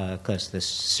because the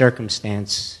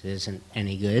circumstance isn't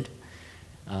any good,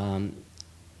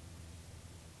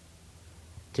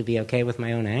 to be okay with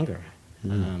my own anger.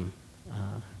 And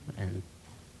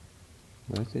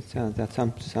well, that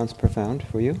sounds profound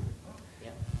for you.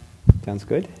 Yeah. Sounds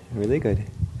good, really good.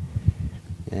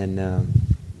 And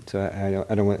so I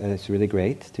don't want. It's really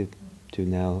great to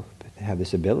now have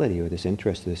this ability or this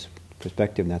interest, this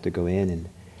perspective, not to go in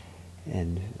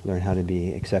and learn how to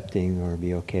be accepting or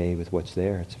be okay with what's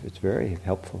there. It's very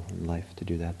helpful in life to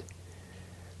do that.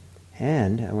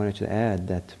 And I wanted to add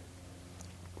that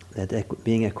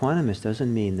being equanimous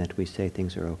doesn't mean that we say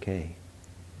things are okay.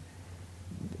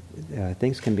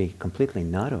 Things can be completely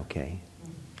not okay,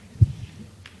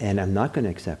 and I'm not going to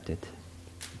accept it,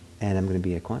 and I'm going to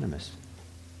be equanimous,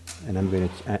 and I'm going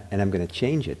to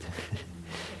change it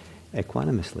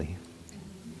equanimously.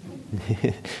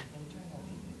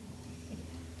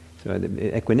 So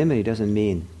equanimity doesn't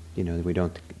mean that we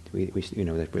don't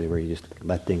that where you just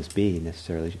let things be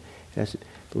necessarily. But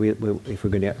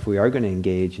if we are going to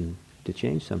engage to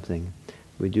change something,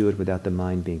 we do it without the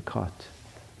mind being caught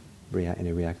in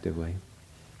a reactive way.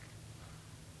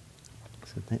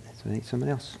 So I think someone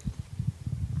else.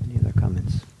 Any other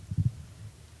comments?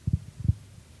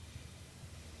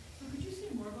 So could you say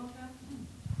more about that?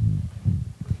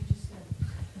 What you just said.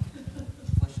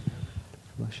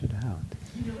 Flush it out.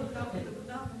 Without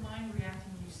the mind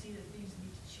reacting, when you see that things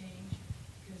need to change,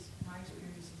 because my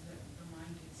experience is that the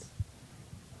mind gets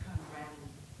kind of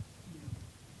rattled.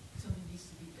 Something needs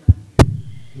to be done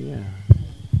here. Yeah.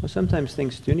 Well, sometimes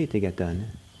things do need to get done.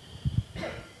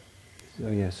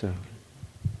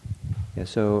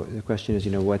 So the question is,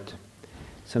 to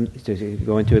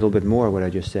go into it a little bit more what I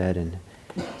just said, and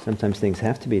sometimes things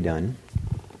have to be done.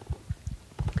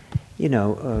 I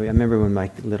remember when my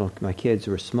kids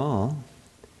were small,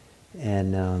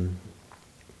 and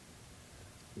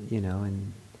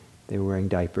and they were wearing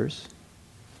diapers,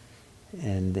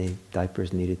 and the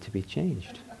diapers needed to be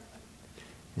changed.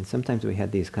 And sometimes we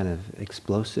had these kind of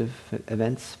explosive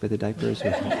events with the diapers.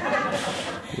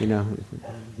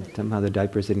 Somehow the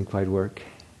diapers didn't quite work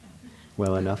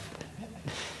well enough.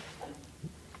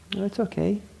 No, it's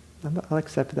okay. I'll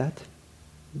accept that.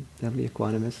 I'll be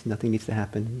equanimous. Nothing needs to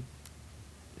happen.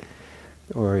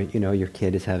 Or, your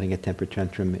kid is having a temper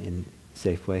tantrum in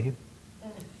Safeway.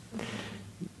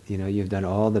 You've done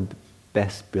all the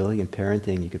best, brilliant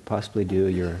parenting you could possibly do.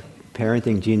 You're a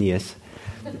parenting genius.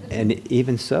 And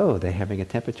even so, they're having a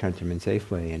temper tantrum in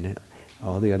Safeway, and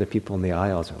all the other people in the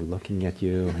aisles are looking at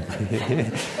you,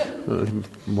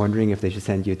 wondering if they should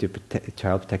send you to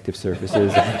Child Protective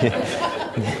Services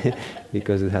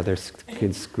because of how their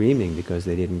kids screaming because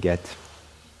they didn't get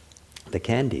the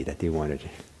candy that they wanted,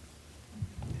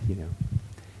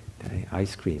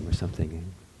 ice cream or something.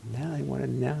 And now I want it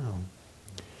now.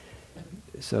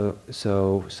 So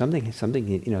something,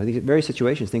 these various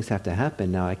situations, things have to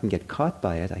happen. Now I can get caught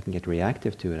by it. I can get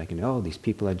reactive to it. I can, these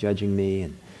people are judging me,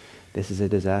 and this is a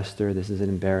disaster. This is an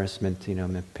embarrassment.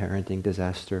 I'm a parenting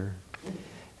disaster,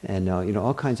 and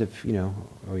all kinds of,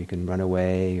 or you can run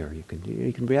away, or you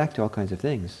can react to all kinds of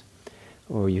things,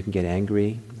 or you can get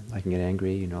angry. I can get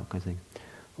angry, all kinds of things,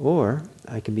 or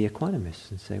I can be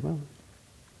equanimous and say, well,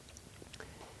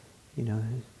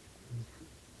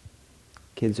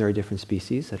 kids are a different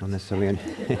species. I don't necessarily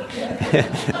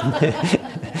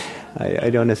I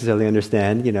don't necessarily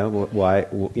understand, why,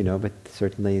 but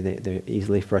certainly they're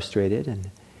easily frustrated,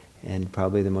 and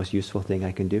probably the most useful thing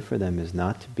I can do for them is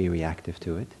not to be reactive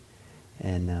to it,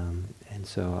 and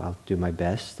so I'll do my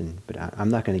best, but I'm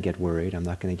not going to get worried. I'm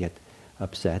not going to get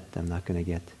upset. I'm not going to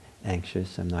get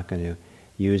anxious. I'm not going to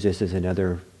use this as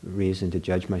another reason to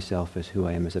judge myself as who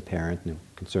I am as a parent and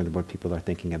concerned about what people are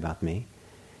thinking about me.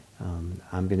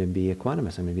 I'm going to be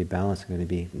equanimous. I'm going to be balanced. I'm going to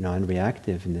be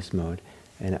non-reactive in this mode.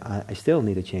 And I still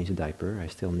need to change the diaper. I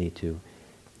still need to,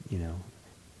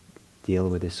 deal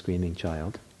with this screaming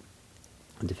child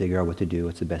and to figure out what to do,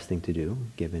 what's the best thing to do,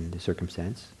 given the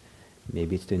circumstance.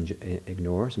 Maybe it's to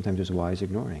ignore. Sometimes there's wise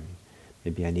ignoring.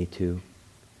 Maybe I need to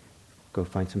go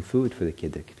find some food for the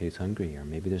kid that is hungry, or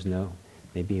maybe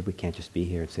maybe we can't just be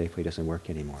here at Safeway. It doesn't work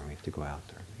anymore. We have to go out,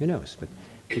 or who knows. But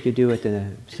you could do it in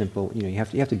a simple, you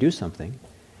have to do something.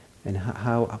 And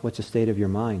what's the state of your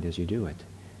mind as you do it?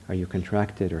 Are you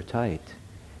contracted or tight?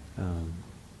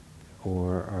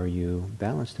 Or are you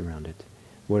balanced around it?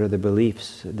 What are the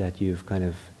beliefs that you've kind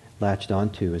of latched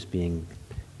onto as being,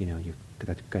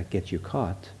 that get you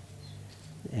caught?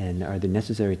 And are they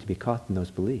necessary to be caught in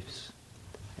those beliefs?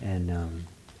 And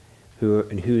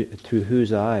through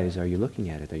whose eyes are you looking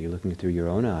at it? Are you looking through your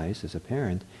own eyes as a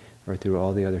parent, or through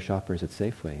all the other shoppers at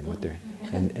Safeway and what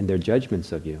and their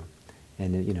judgments of you,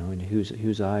 and and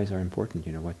whose eyes are important?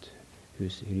 Who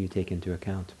do you take into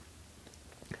account?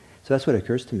 So that's what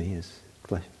occurs to me is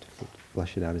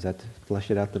flesh it out. Is that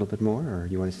flesh it out a little bit more, or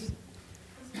you want to?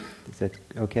 Is that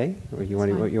okay, or you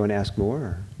want to ask more?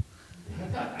 Or?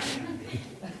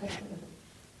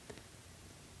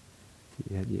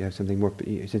 You have something more,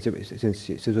 since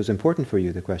it was important for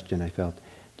you, the question I felt.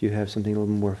 Do you have something a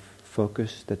little more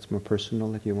focused that's more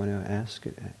personal that you want to ask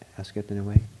it in a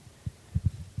way?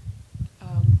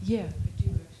 Yeah, I do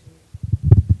actually.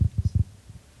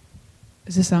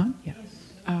 Is this on? Yeah.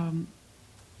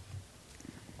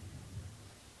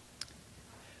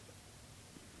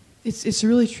 It's a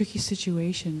really tricky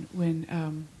situation when,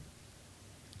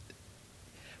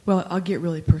 I'll get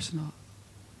really personal.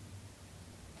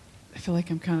 I feel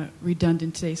like I'm kind of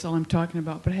redundant today, so all I'm talking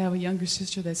about, but I have a younger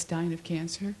sister that's dying of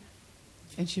cancer,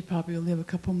 and she'll probably live a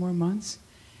couple more months,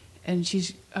 and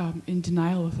she's in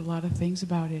denial with a lot of things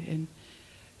about it, and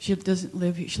she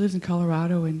lives in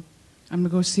Colorado, and I'm going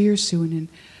to go see her soon,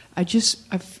 and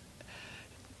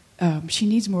she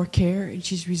needs more care, and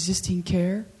she's resisting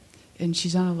care, and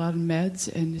she's on a lot of meds,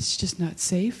 and it's just not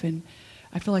safe, and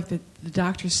I feel like the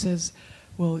doctor says,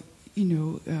 well,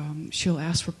 she'll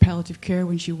ask for palliative care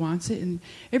when she wants it, and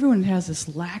everyone has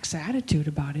this lax attitude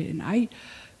about it. And I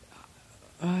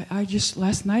just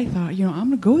last night thought, I'm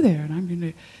going to go there and I'm going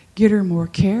to get her more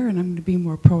care and I'm going to be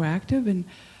more proactive. And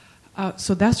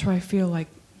so that's where I feel like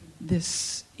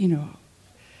this,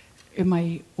 am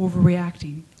I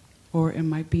overreacting or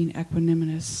am I being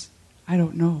equanimous? I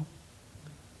don't know.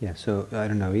 Yeah, so I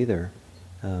don't know either.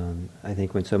 I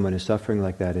think when someone is suffering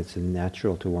like that, it's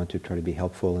natural to want to try to be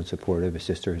helpful and supportive. A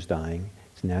sister is dying.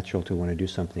 It's natural to want to do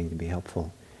something to be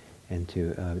helpful and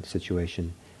to the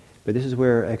situation. But this is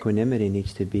where equanimity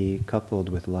needs to be coupled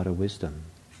with a lot of wisdom.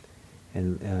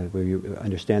 And where you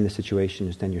understand the situation,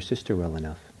 understand your sister well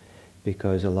enough.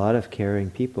 Because a lot of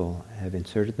caring people have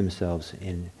inserted themselves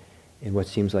in what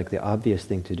seems like the obvious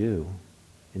thing to do,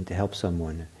 and to help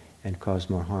someone and cause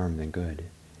more harm than good.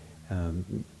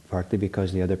 Partly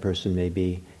because the other person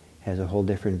maybe has a whole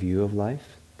different view of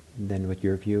life than what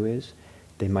your view is.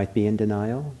 They might be in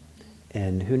denial,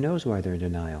 and who knows why they're in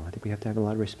denial. I think we have to have a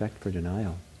lot of respect for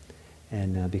denial.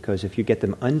 And because if you get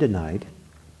them undenied,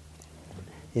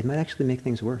 it might actually make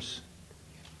things worse.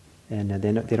 And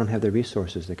they don't have the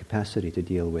resources, the capacity to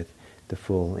deal with the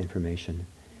full information.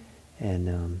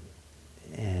 And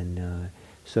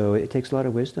so it takes a lot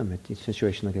of wisdom in a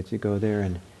situation like that to go there.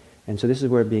 And so this is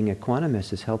where being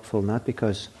equanimous is helpful, not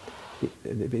because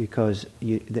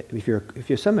if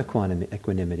you're some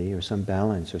equanimity or some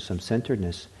balance or some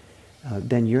centeredness,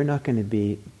 then you're not going to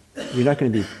be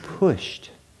pushed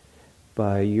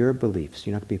by your beliefs.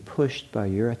 You're not going to be pushed by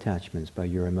your attachments, by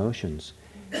your emotions,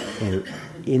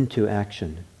 into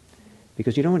action,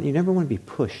 because you never want to be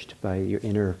pushed by your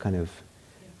inner kind of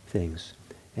things.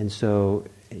 And so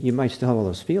you might still have all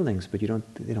those feelings, but they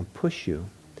don't push you.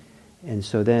 And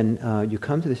so then you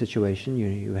come to the situation.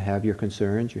 You have your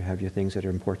concerns. You have your things that are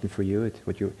important for you.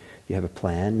 You have a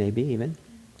plan, maybe even.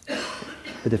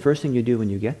 But the first thing you do when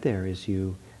you get there is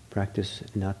you practice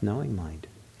not knowing mind.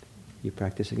 You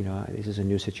practice, this is a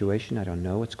new situation. I don't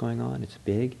know what's going on. It's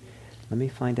big. Let me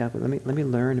find out. Let me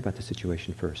learn about the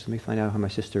situation first. Let me find out how my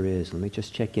sister is. Let me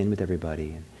just check in with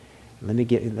everybody. And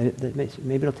maybe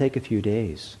it'll take a few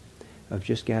days of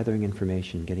just gathering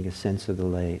information, getting a sense of the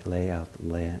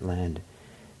land.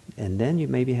 And then you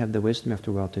maybe have the wisdom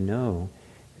after a while to know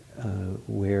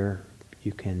where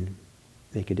you can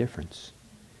make a difference.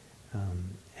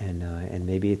 And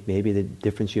maybe the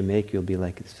difference you make, you'll be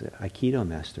like this Aikido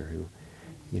master who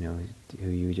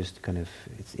you just kind of,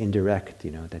 it's indirect,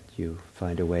 that you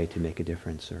find a way to make a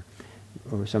difference.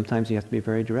 Or sometimes you have to be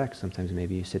very direct. Sometimes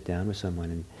maybe you sit down with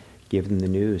someone and give them the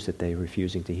news that they're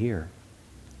refusing to hear.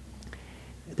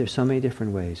 There's so many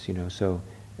different ways, so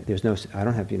there's no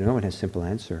one has a simple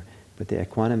answer, but the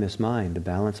equanimous mind, the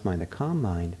balanced mind, the calm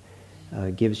mind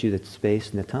gives you the space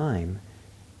and the time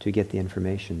to get the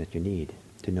information that you need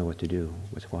to know what to do,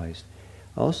 what's wise.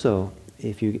 Also,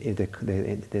 if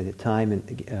the time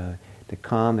and the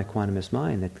calm, equanimous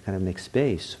mind that kind of makes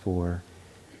space for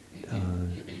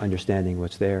understanding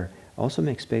what's there, also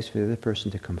makes space for the other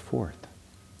person to come forth.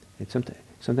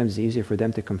 Sometimes it's easier for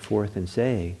them to come forth and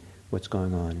say what's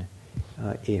going on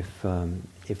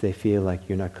if they feel like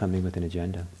you're not coming with an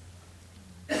agenda.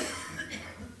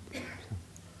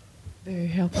 Very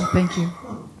helpful. Thank you.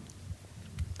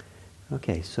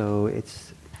 Okay, so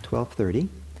it's 12:30,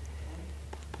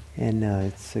 and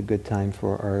it's a good time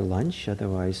for our lunch.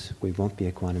 Otherwise, we won't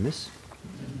be equanimous.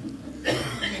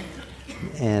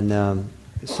 And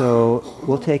so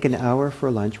we'll take an hour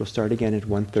for lunch. We'll start again at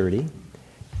 1:30.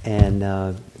 And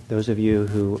those of you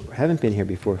who haven't been here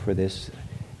before for this,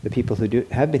 the people who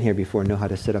have been here before know how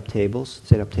to set up tables.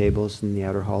 Set up tables in the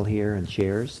outer hall here and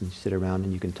chairs, and sit around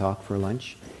and you can talk for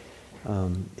lunch.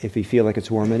 If you feel like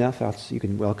it's warm enough, you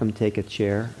can take a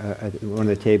chair at one of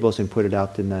the tables and put it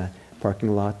out in the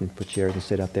parking lot and put chairs and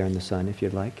sit out there in the sun if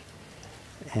you'd like.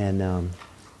 And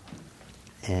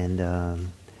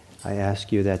I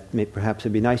ask you that perhaps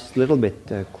it'd be nice, a little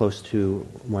bit close to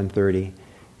 1:30,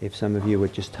 if some of you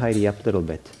would just tidy up a little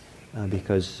bit,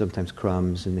 because sometimes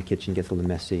crumbs in the kitchen gets a little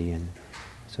messy, and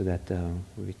so that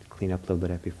we clean up a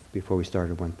little bit before we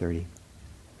start at 1:30.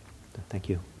 So thank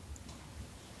you.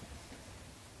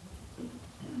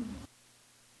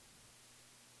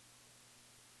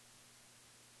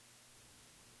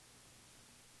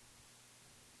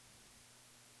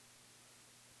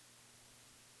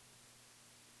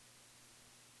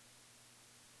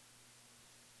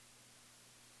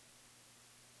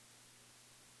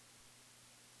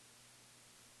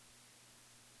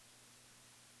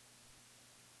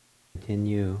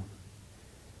 Continue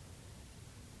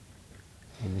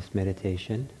in this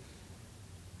meditation.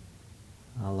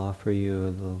 I'll offer you a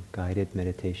little guided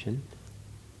meditation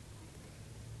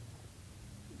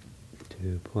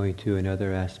to point to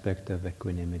another aspect of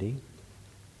equanimity.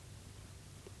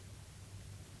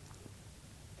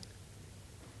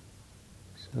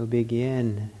 So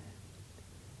begin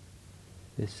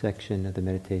this section of the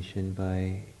meditation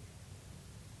by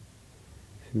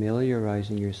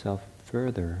familiarizing yourself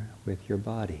further with your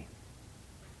body.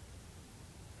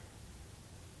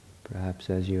 Perhaps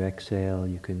as you exhale,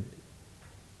 you can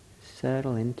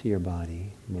settle into your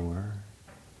body more,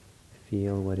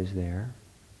 feel what is there.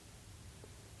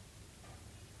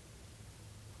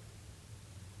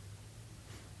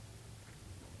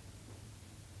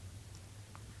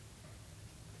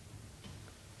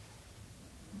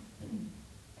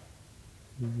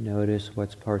 Notice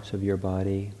what's parts of your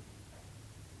body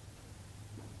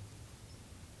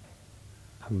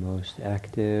are most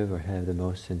active or have the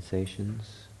most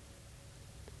sensations.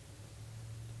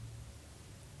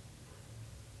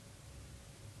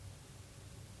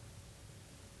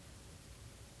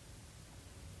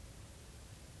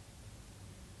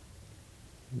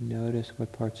 Notice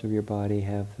what parts of your body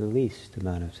have the least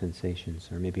amount of sensations,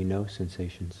 or maybe no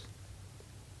sensations.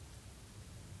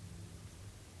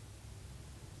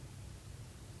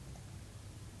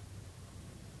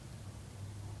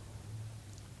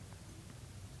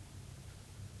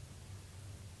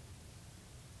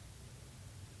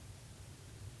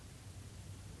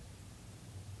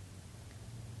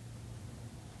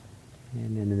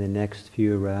 And then in the next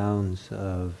few rounds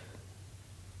of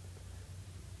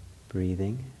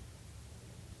breathing,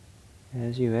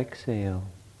 as you exhale,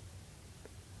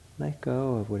 let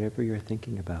go of whatever you're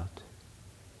thinking about,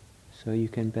 so you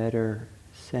can better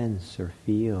sense or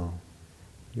feel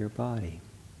your body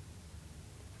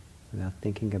without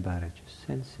thinking about it, just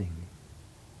sensing,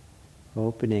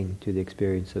 opening to the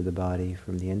experience of the body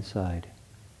from the inside.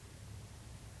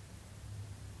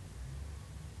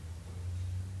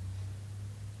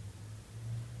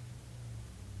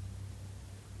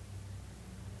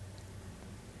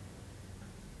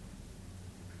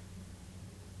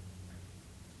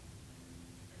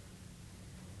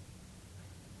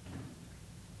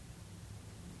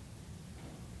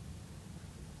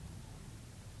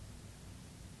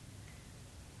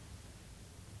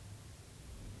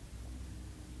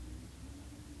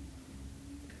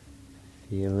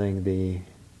 Feeling the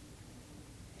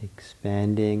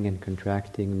expanding and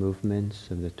contracting movements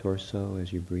of the torso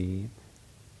as you breathe.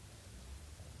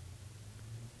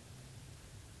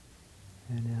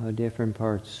 And how different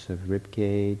parts of rib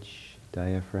cage,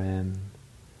 diaphragm,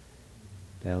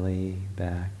 belly,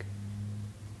 back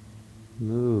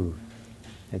move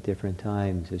at different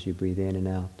times as you breathe in and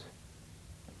out.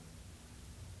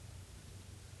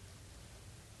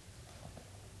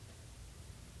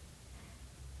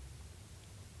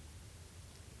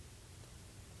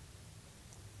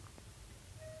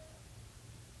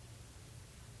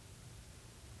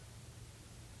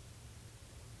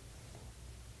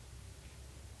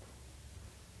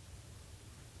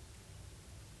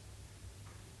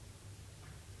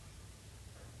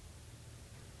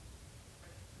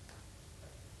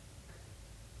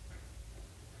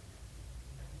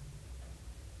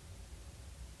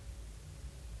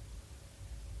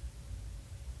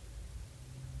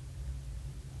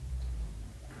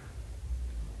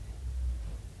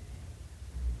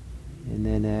 And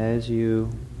then as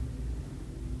you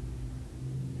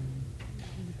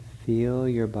feel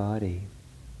your body,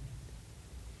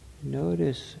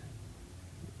 notice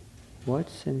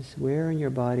where in your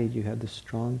body do you have the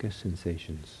strongest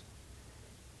sensations.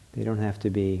 They don't have to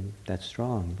be that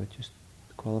strong, but just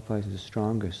qualifies as the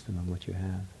strongest among what you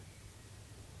have.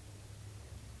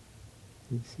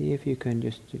 And see if you can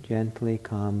just gently,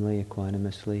 calmly,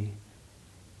 equanimously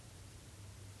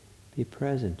be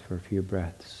present for a few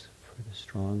breaths for the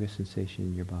strongest sensation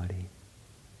in your body.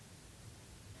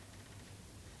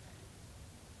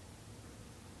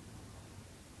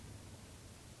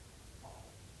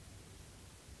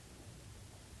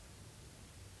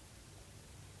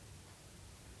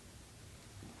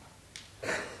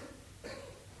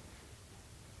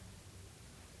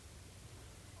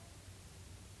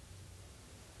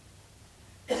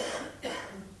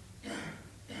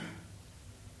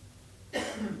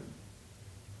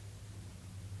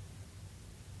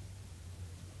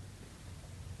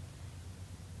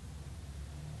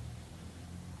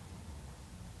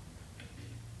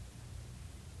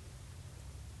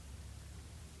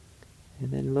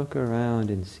 And then look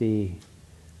around and see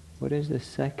what is the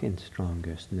second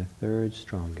strongest and the third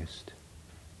strongest.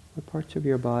 What parts of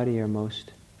your body are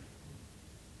most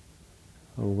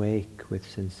awake with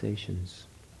sensations,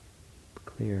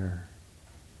 clear?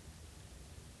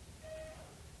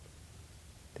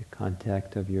 The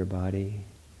contact of your body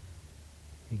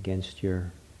against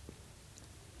your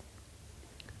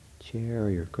chair or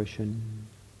your cushion,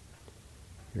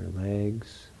 your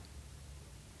legs.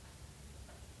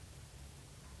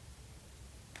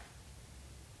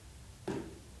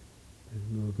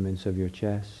 The movements of your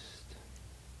chest.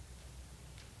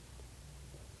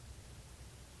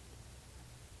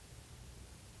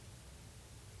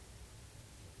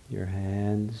 Your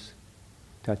hands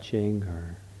touching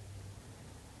or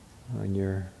on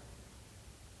your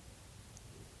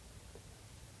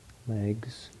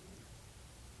legs.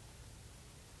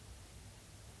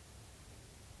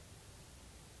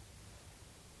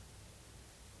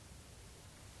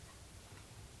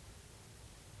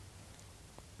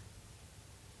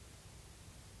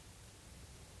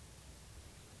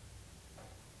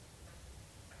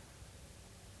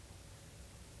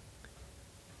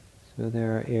 So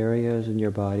there are areas in your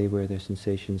body where the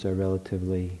sensations are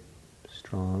relatively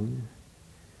strong,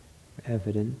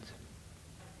 evident.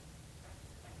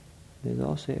 There's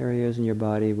also areas in your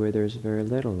body where there's very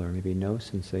little or maybe no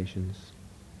sensations.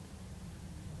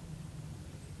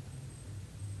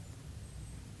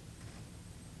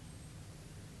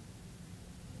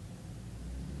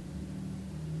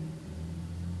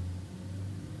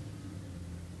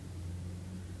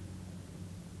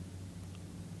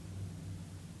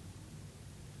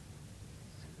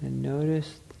 And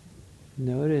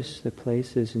notice the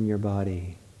places in your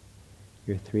body,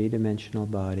 your three-dimensional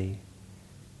body,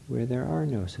 where there are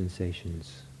no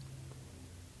sensations.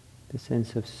 The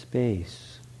sense of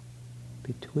space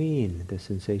between the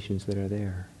sensations that are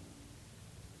there.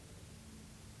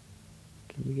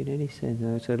 Can you get any sense?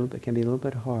 Now it can be a little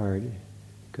bit hard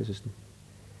because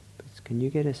can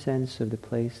you get a sense of the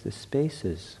place, the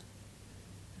spaces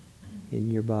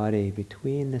in your body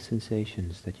between the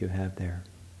sensations that you have there?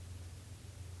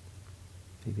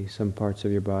 Maybe some parts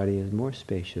of your body is more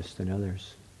spacious than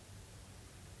others.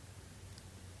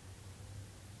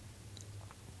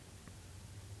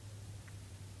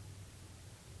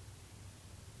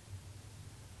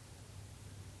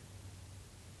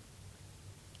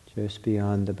 Just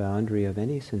beyond the boundary of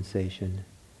any sensation,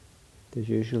 there's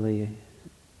usually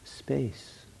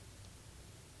space.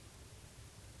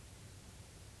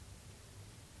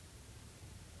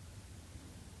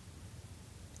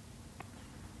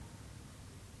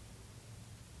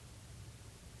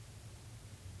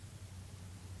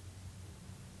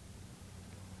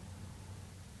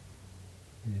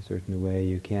 In a certain way,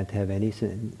 you can't have any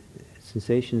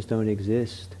sensations don't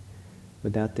exist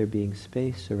without there being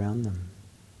space around them.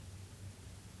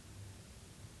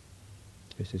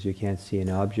 Just as you can't see an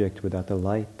object without the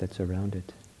light that's around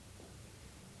it.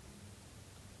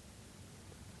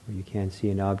 Or you can't see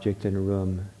an object in a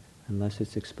room unless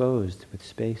it's exposed with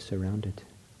space around it.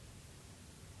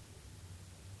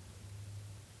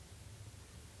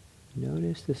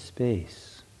 Notice the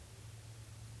space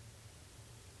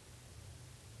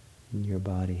in your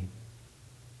body.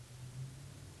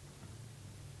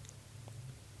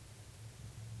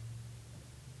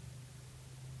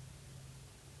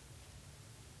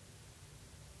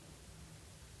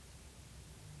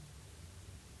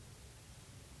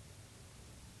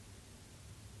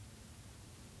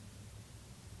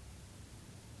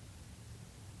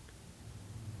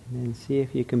 And then see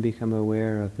if you can become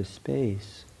aware of the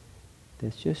space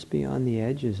that's just beyond the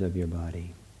edges of your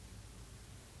body.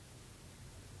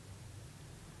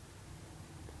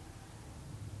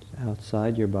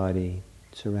 Outside your body,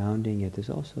 surrounding it, there's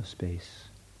also space.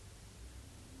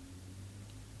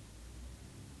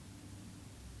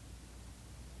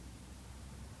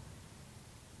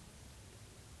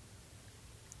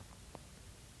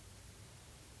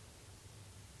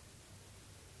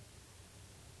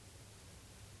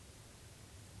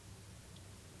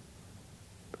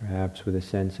 Perhaps with a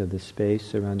sense of the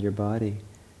space around your body,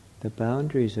 the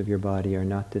boundaries of your body are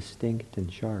not distinct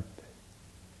and sharp.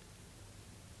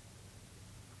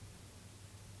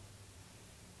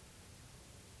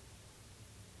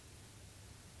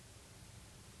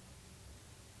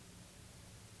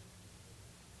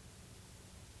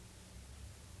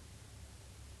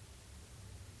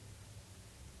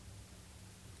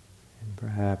 And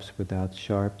perhaps without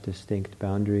sharp, distinct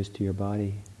boundaries to your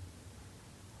body,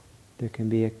 there can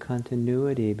be a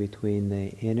continuity between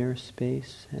the inner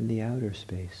space and the outer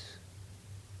space.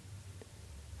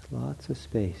 There's lots of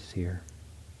space here.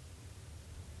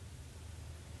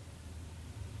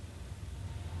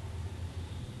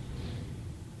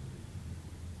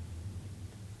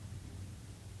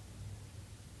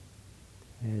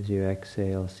 As you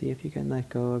exhale, see if you can let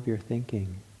go of your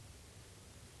thinking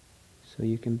so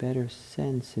you can better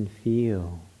sense and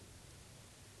feel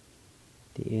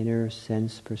the inner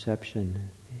sense perception,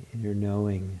 the inner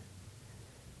knowing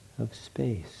of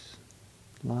space.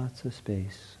 Lots of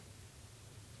space.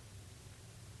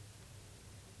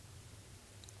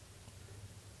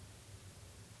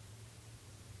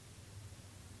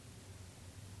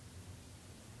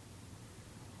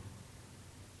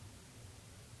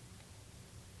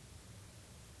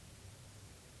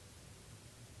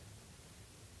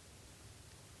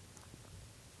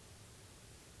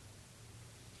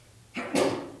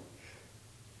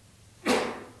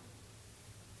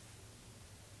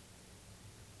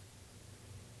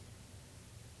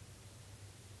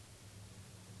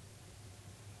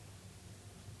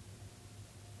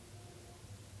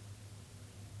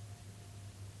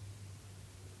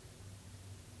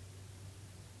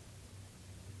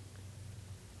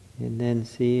 And then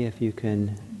see if you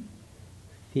can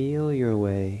feel your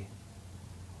way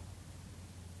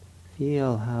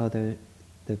feel how the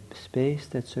space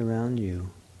that's around you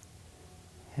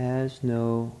has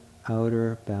no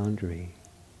outer boundary.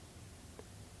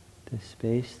 The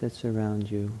space that's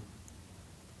around you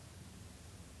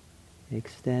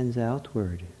extends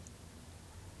outward.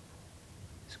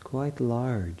 It's quite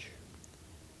large.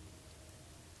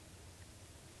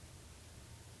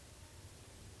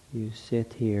 You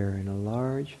sit here in a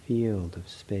large field of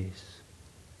space.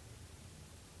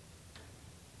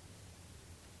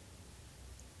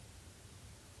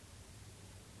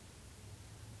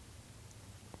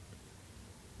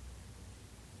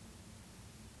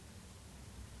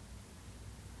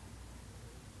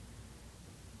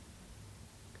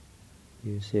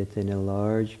 You sit in a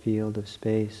large field of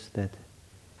space that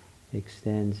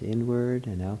extends inward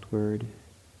and outward.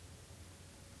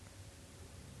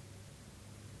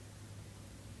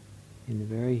 In a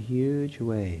very huge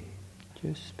way,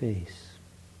 just space.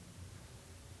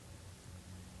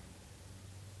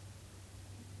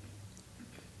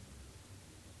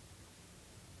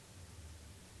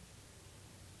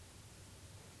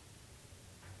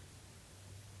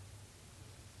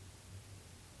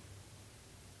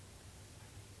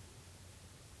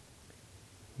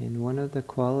 And one of the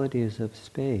qualities of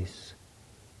space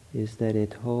is that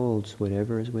it holds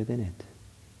whatever is within it.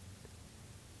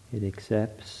 It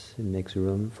accepts, it makes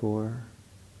room for,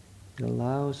 it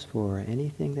allows for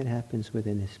anything that happens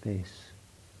within the space.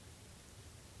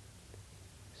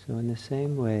 So in the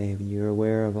same way, when you're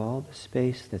aware of all the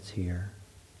space that's here,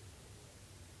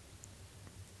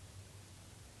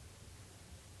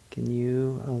 can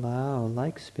you allow,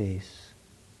 like space,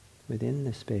 within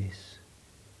the space,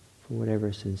 for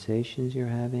whatever sensations you're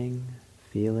having,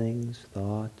 feelings,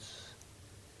 thoughts,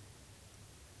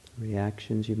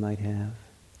 reactions you might have,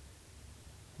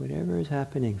 whatever is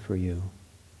happening for you,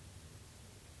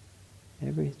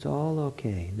 it's all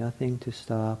okay, nothing to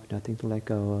stop, nothing to let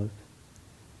go of,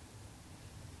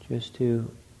 just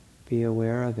to be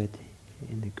aware of it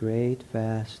in the great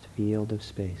vast field of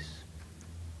space.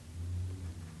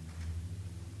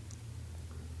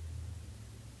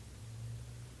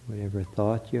 Whatever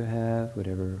thought you have,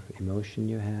 whatever emotion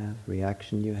you have,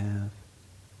 reaction you have,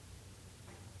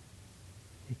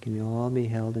 it can all be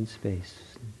held in space.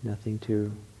 Nothing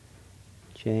to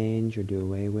change or do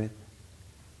away with.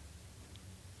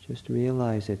 Just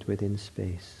realize it within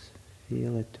space.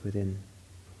 Feel it within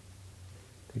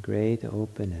the great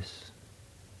openness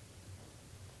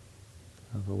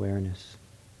of awareness.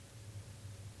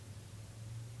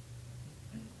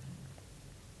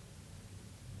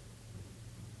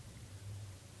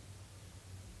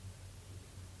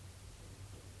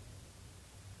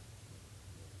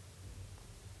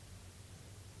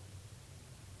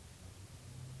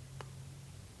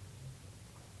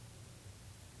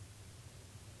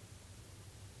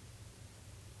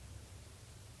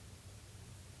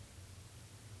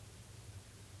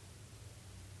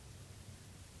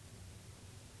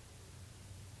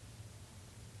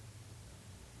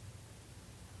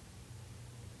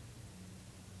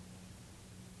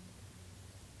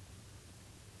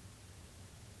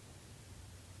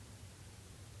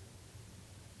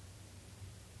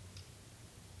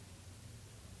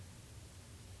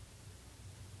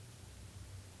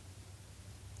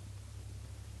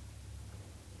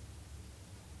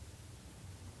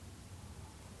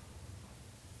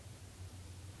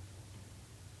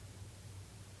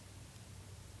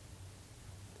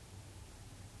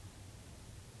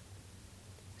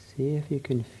 See if you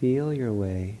can feel your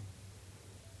way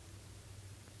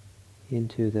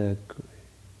into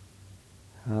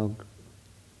how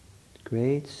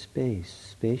great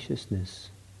spaciousness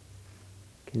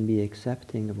can be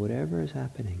accepting of whatever is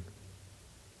happening.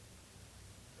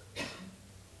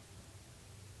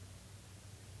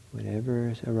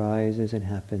 Whatever arises and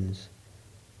happens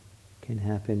can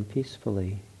happen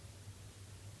peacefully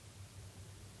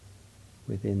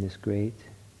within this great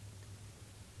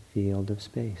field of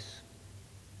space.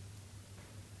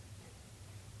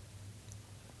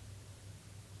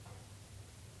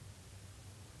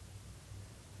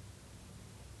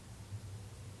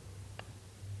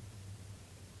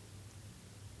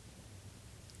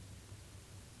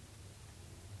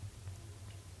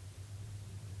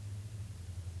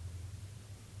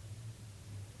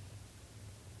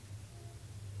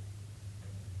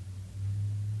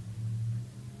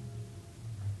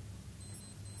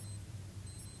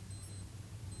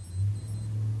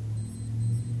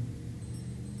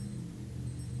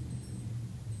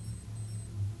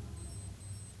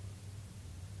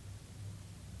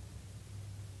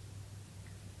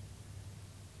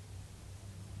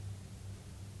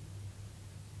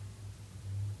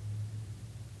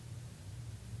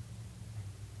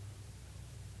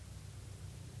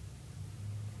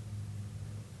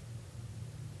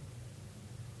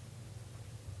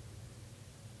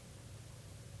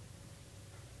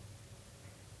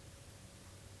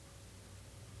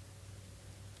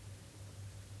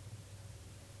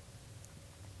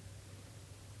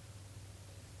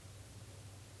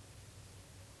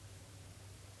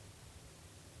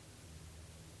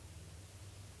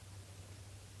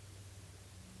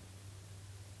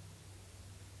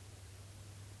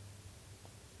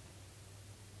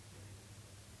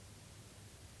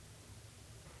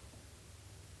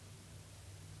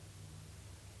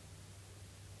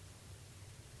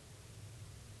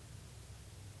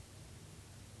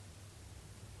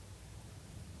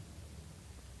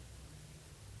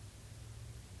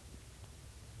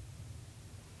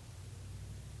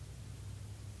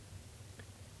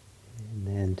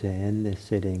 to end this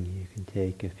sitting, you can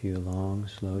take a few long,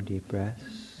 slow, deep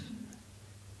breaths.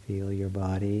 Feel your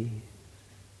body.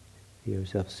 Feel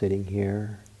yourself sitting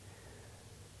here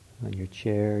on your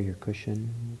chair, your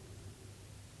cushion.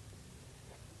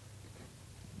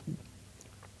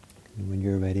 And when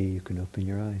you're ready, you can open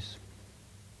your eyes.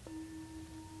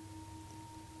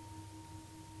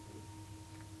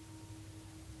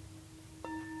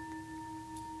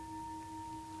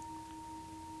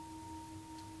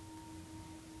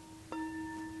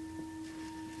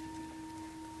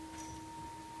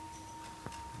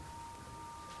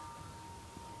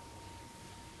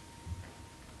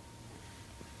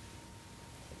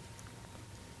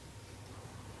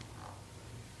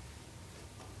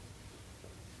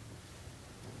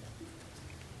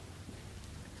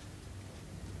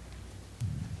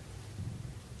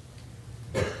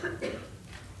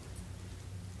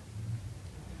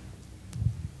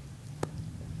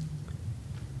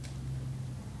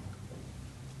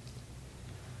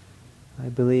 I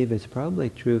believe it's probably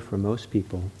true for most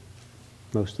people,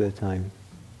 most of the time,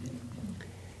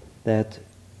 that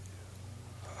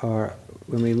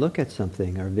when we look at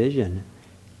something, our vision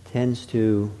tends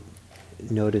to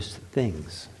notice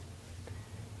things.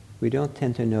 We don't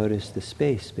tend to notice the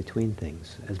space between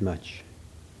things as much.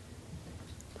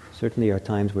 Certainly there are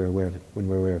times when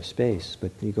we're aware of space,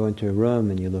 but you go into a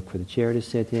room and you look for the chair to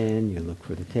sit in, you look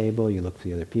for the table, you look for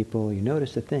the other people, you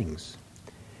notice the things.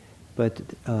 But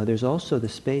there's also the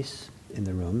space in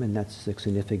the room, and that's a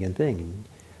significant thing.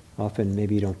 Often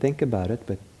maybe you don't think about it,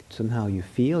 but somehow you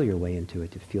feel your way into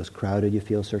it. If it feels crowded, you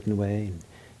feel a certain way. And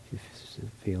if you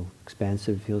feel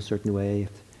expansive, you feel a certain way.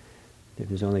 If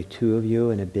there's only two of you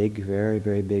in a big, very,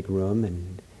 very big room,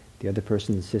 and the other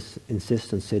person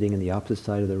insists on sitting in the opposite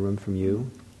side of the room from you,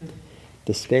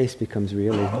 the space becomes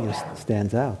really,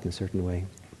 stands out in a certain way.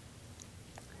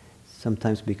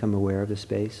 Sometimes we become aware of the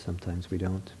space, sometimes we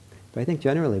don't. But I think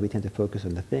generally we tend to focus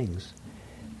on the things.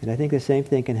 And I think the same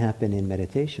thing can happen in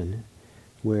meditation,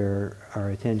 where our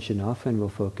attention often will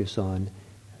focus on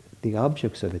the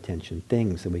objects of attention,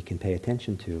 things that we can pay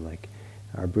attention to, like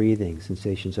our breathing,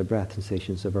 sensations of breath,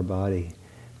 sensations of our body,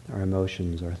 our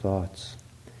emotions, our thoughts,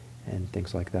 and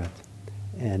things like that.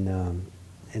 And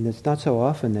it's not so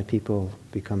often that people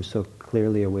become so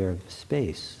clearly aware of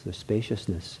space, the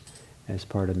spaciousness, as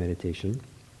part of meditation.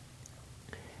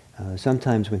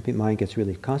 Sometimes when mind gets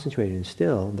really concentrated and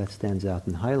still, that stands out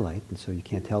in highlight, and so you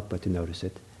can't help but to notice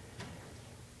it.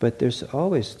 But there's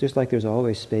always, just like there's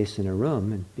always space in a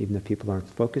room, and even if people aren't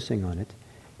focusing on it,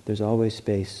 there's always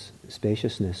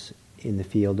spaciousness in the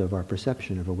field of our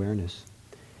perception, of awareness.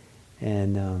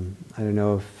 And I don't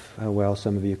know how well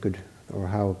some of you could, or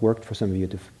how it worked for some of you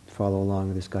to follow along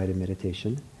with this guided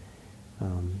meditation,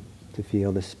 to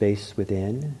feel the space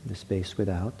within, the space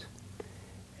without.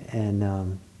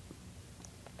 And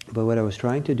but what I was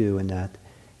trying to do in that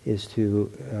is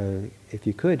to, if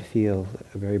you could, feel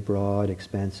a very broad,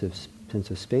 expansive sense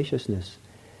of spaciousness,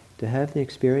 to have the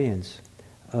experience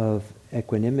of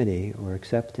equanimity or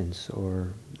acceptance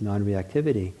or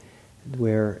non-reactivity,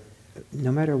 where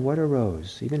no matter what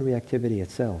arose, even reactivity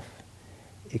itself,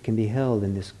 it can be held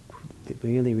in this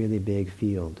really, really big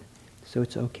field. So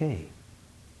it's okay.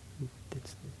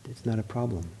 It's not a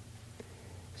problem.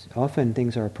 Often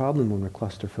things are a problem when we're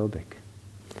claustrophobic.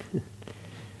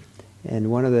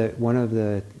 And one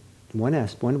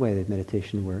way that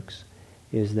meditation works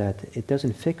is that it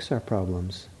doesn't fix our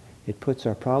problems. It puts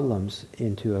our problems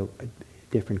into a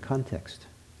different context.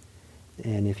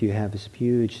 And if you have this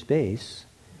huge space,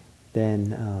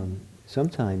 then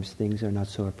sometimes things are not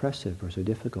so oppressive or so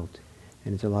difficult,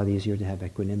 and it's a lot easier to have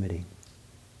equanimity.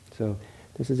 So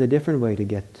this is a different way to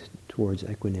get towards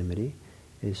equanimity,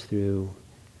 is through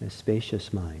a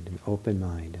spacious mind, an open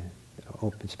mind,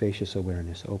 open, spacious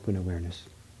awareness, open awareness.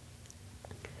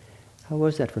 How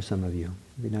was that for some of you?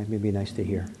 It'd be nice to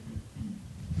hear.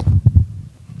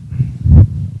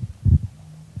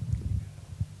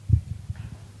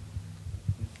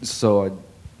 So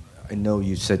I know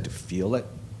you said to feel it.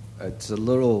 It's a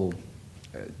little,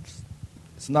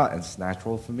 it's not as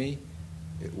natural for me.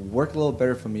 It worked a little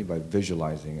better for me by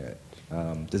visualizing it.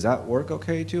 Does that work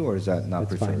okay too, or is that not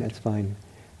preferred? That's fine.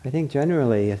 I think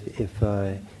generally, if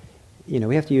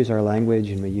we have to use our language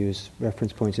and we use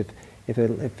reference points. If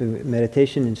a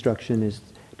meditation instruction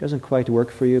doesn't quite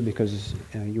work for you, because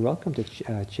you're welcome to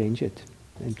change it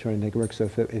and try to make it work. So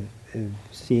if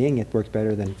seeing it works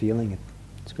better than feeling it,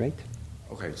 it's great.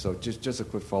 Okay, so just a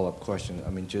quick follow-up question. I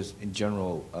mean, just in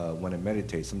general, when I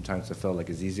meditate, sometimes I feel like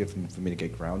it's easier for me to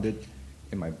get grounded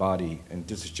in my body, and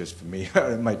this is just for me.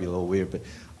 It might be a little weird, but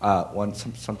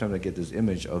sometimes I get this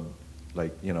image of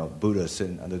like, Buddha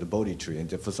sitting under the Bodhi tree, and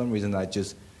for some reason that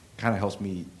just kind of helps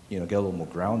me, get a little more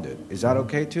grounded. Is that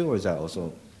okay too, or is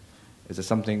it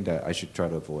something that I should try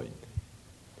to avoid?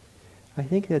 I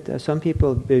think that some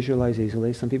people visualize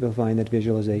easily. Some people find that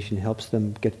visualization helps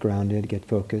them get grounded, get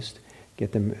focused,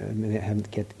 get them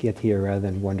get here rather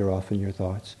than wander off in your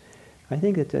thoughts. I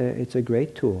think that it's a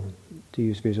great tool to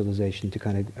use visualization to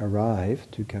kind of arrive,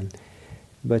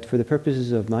 but for the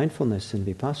purposes of mindfulness and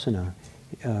vipassana,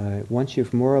 once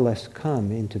you've more or less come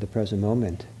into the present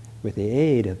moment with the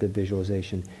aid of the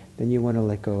visualization, then you want to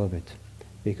let go of it.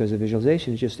 Because the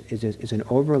visualization is an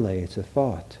overlay, it's a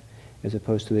thought, as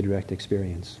opposed to the direct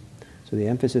experience. So the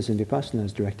emphasis in vipassana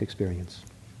is direct experience.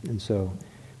 And so,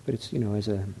 but it's,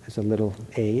 as a little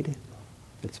aid,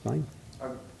 that's fine.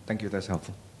 Thank you, that's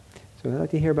helpful. So I'd like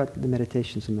to hear about the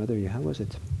meditations of Mother. How was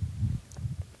it?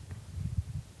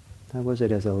 How was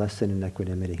it as a lesson in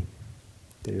equanimity?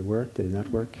 Did it work? Did it not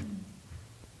work?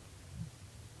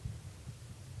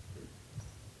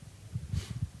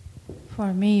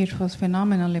 For me, it was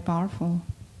phenomenally powerful.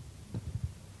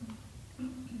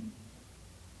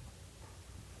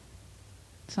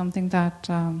 Something that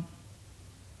at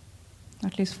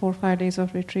least 4 or 5 days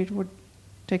of retreat would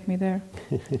take me there.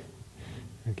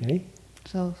 Okay.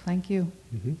 So thank you.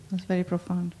 Mm-hmm. It was very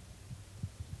profound.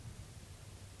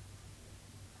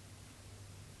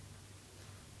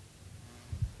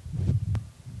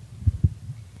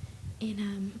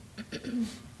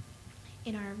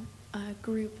 In our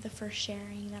group, the first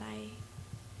sharing that I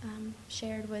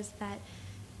shared was that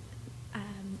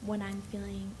when I'm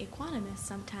feeling equanimous,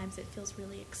 sometimes it feels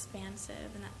really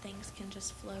expansive and that things can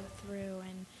just flow through,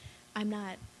 and I'm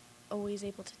not always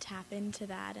able to tap into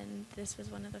that, and this was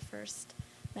one of the first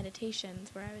meditations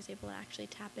where I was able to actually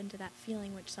tap into that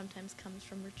feeling, which sometimes comes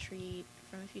from retreat,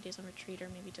 from a few days on retreat, or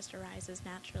maybe just arises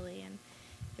naturally. And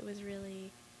it was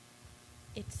really,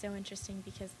 it's so interesting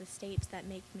because the states that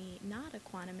make me not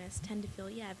equanimous tend to feel,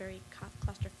 very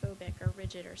claustrophobic or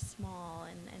rigid or small,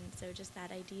 and so just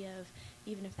that idea of,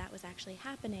 even if that was actually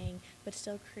happening, but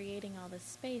still creating all this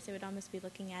space, it would almost be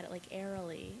looking at it like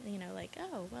airily, like,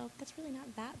 oh, well, that's really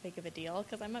not that big of a deal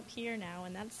because I'm up here now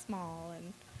and that's small,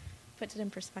 and puts it in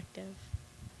perspective.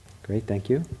 Great, thank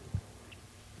you.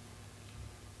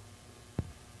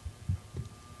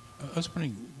 I was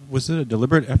wondering, was it a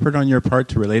deliberate effort on your part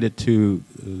to relate it to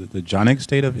the jhanic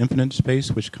state of infinite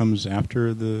space, which comes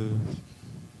after the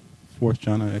fourth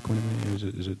jhana,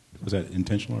 equanimity? Was that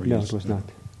intentional? Or No, it was not.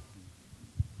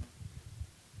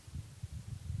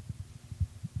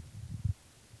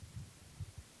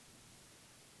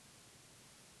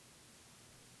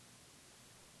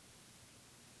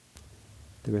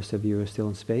 The rest of you are still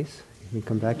in space? Have you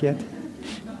come back yet?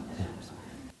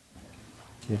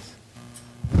 Yes.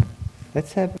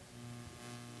 Let's have,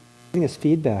 giving us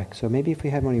feedback, so maybe if we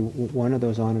have only one of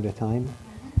those on at a time,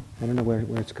 I don't know where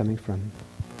it's coming from.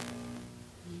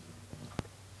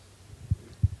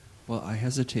 Well, I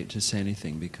hesitate to say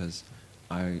anything because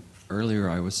earlier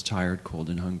I was tired, cold,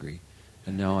 and hungry,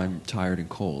 and now I'm tired and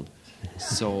cold.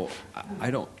 So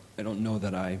I don't know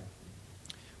that I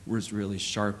was really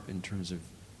sharp in terms of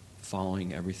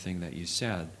following everything that you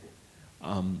said.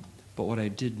 But what I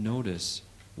did notice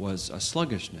was a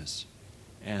sluggishness.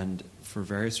 And for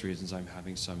various reasons, I'm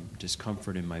having some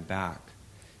discomfort in my back.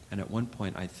 And at one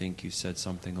point, I think you said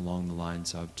something along the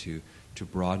lines of to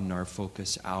broaden our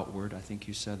focus outward. I think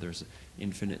you said there's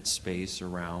infinite space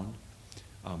around,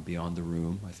 beyond the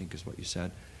room, I think is what you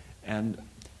said. And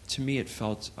to me, it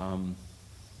felt kind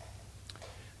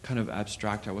of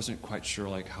abstract. I wasn't quite sure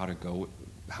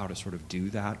how to sort of do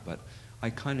that, but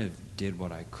I kind of did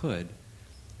what I could.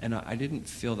 And I didn't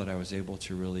feel that I was able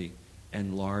to really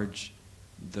enlarge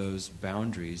those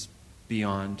boundaries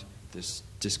beyond this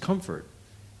discomfort.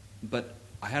 But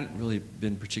I hadn't really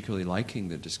been particularly liking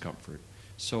the discomfort.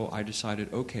 So I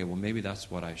decided, okay, well maybe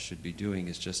that's what I should be doing,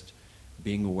 is just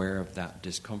being aware of that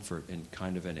discomfort in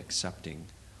kind of an accepting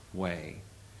way.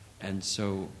 And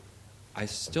so I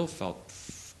still felt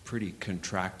pretty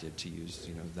contracted, to use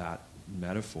that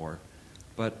metaphor,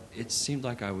 but it seemed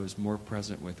like I was more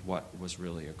present with what was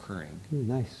really occurring.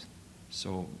 Nice.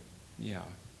 So, yeah,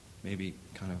 maybe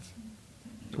kind of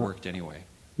it worked anyway.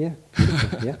 Yeah,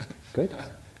 yeah, good.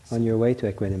 On your way to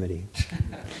equanimity.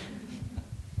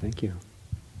 Thank you.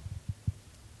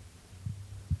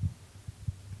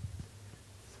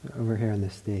 So over here on the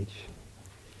stage.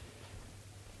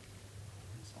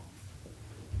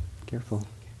 Careful.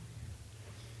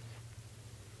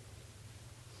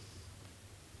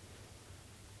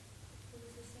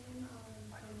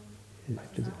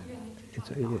 It's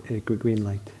a green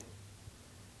light.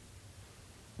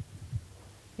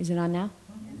 Is it on now?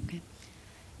 Okay.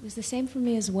 It was the same for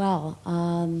me as well.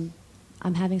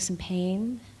 I'm having some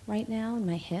pain right now in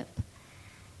my hip,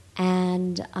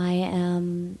 and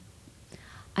I'm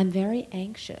very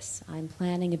anxious. I'm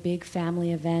planning a big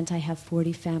family event. I have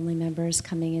 40 family members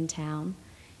coming in town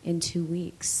in 2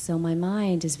 weeks. So my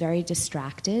mind is very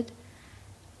distracted,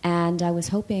 and I was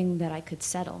hoping that I could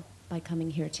settle by coming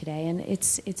here today. And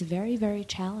it's very, very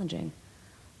challenging.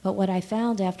 But what I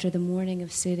found after the morning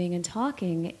of sitting and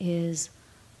talking is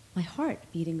my heart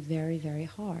beating very, very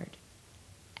hard.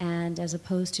 And as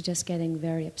opposed to just getting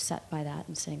very upset by that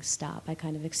and saying stop, I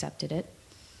kind of accepted it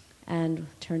and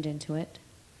turned into it.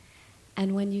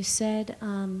 And when you said,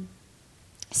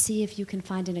 see if you can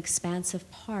find an expansive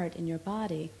part in your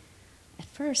body, at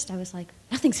first I was like,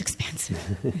 nothing's expansive.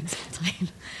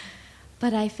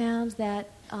 But I found that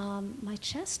my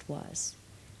chest was.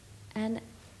 And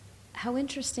how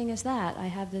interesting is that? I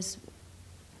have this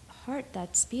heart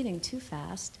that's beating too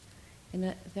fast in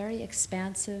a very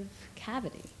expansive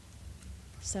cavity.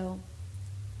 So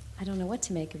I don't know what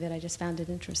to make of it. I just found it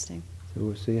interesting. So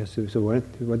one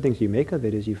of the things you make of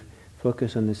it is you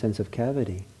focus on the sense of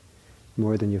cavity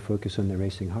more than you focus on the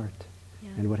racing heart.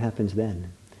 Yeah. And what happens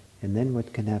then? And then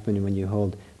what can happen when you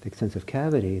hold the sense of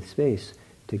cavity, space,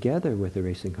 together with the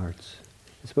racing hearts?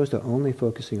 As opposed to only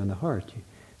focusing on the heart,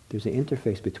 there's an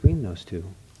interface between those two.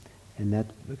 And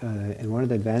and one of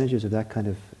the advantages of that kind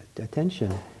of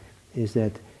attention is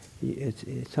that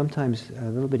it's sometimes a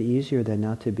little bit easier than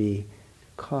not to be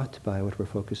caught by what we're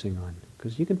focusing on.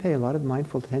 Because you can pay a lot of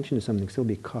mindful attention to something, still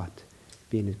be caught,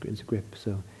 be in its grip.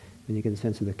 So when you get a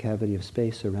sense of the cavity of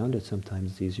space around it,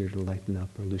 sometimes it's easier to lighten up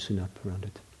or loosen up around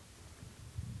it.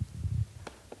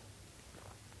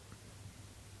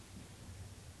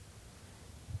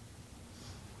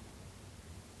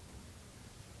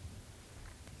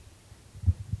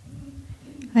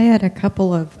 I had a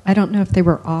couple of, I don't know if they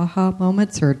were aha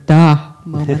moments or da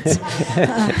moments.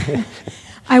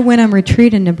 I went on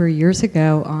retreat a number of years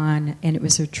ago and it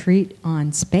was a retreat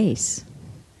on space.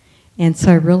 And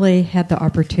so I really had the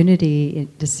opportunity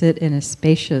to sit in a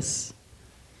spacious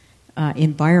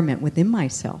environment within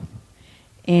myself.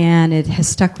 And it has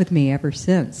stuck with me ever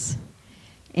since.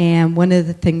 And one of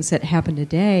the things that happened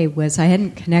today was I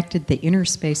hadn't connected the inner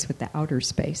space with the outer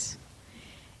space.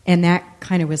 And that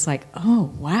kind of was like,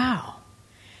 oh, wow,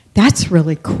 that's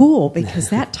really cool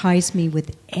because that ties me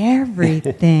with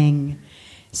everything.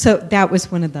 So that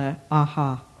was one of the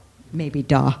aha, maybe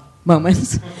da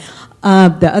moments.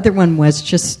 The other one was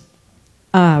just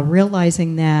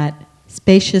realizing that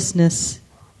spaciousness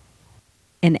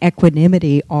and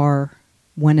equanimity are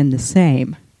one and the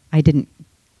same. I didn't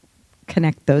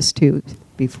connect those two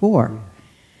before.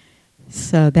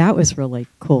 So that was really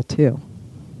cool too.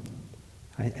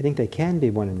 I think they can be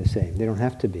one and the same. They don't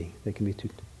have to be. They can be two,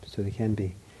 so they can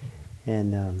be.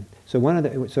 And so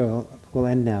we'll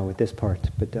end now with this part.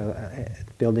 But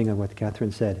building on what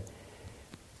Catherine said,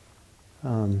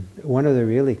 one of the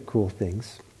really cool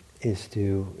things is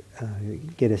to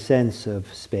get a sense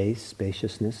of space,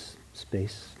 spaciousness,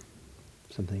 space,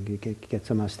 something. You get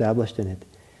somehow established in it,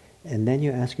 and then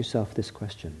you ask yourself this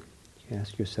question. You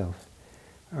ask yourself,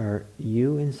 are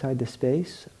you inside the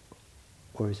space?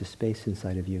 Or is a space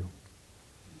inside of you?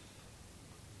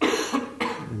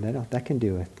 And that can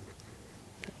do it.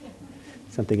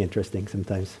 Something interesting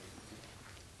sometimes.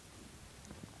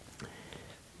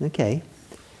 Okay.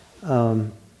 So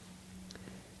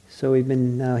we've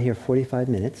been now here 45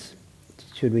 minutes.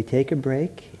 Should we take a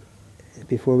break?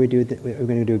 Before we do that, we're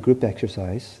going to do a group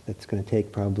exercise that's going to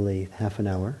take probably half an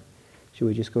hour. Should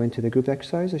we just go into the group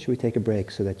exercise, or should we take a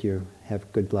break so that you have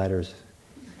good bladders?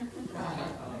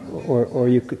 Or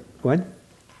you could, what?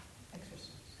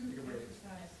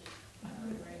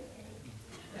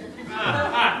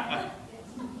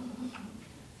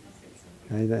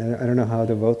 I don't know how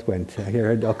the vote went. I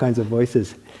heard all kinds of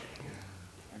voices.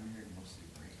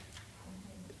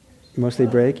 Mostly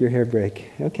break? Your hair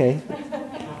break. Okay.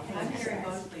 I'm hearing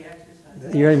mostly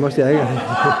exercise. You're hearing mostly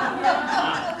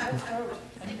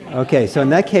Okay, so in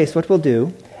that case, what we'll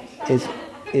do is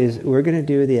we're going to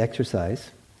do the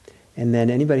exercise. And then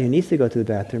anybody who needs to go to the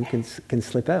bathroom can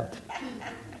slip out.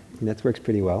 And that works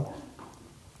pretty well.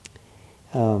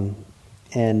 So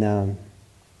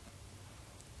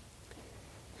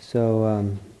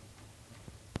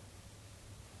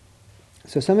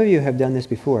some of you have done this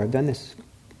before. I've done this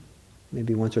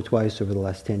maybe once or twice over the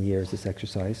last 10 years, this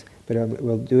exercise. But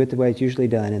we'll do it the way it's usually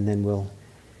done, and then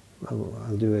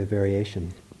I'll do a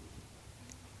variation.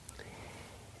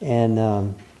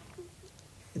 And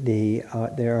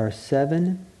there are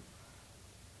 7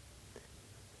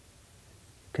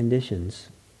 conditions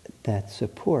that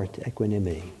support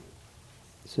equanimity.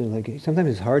 So like sometimes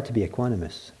it's hard to be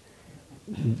equanimous,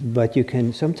 but you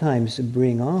can sometimes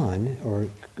bring on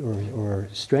or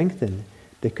strengthen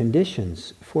the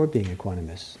conditions for being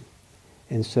equanimous.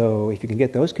 And so if you can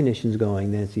get those conditions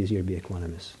going, then it's easier to be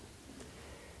equanimous.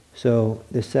 So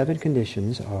the 7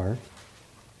 conditions are,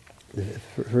 the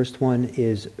first one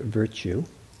is virtue.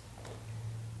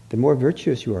 The more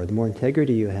virtuous you are, the more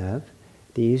integrity you have,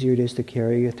 the easier it is to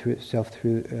carry yourself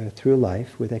through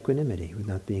life with equanimity, with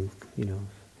not being,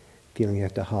 feeling you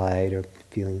have to hide or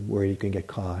feeling worried you can get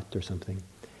caught or something.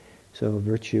 So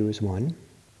virtue is one.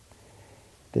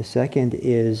 The second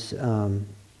is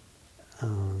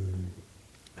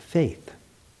faith,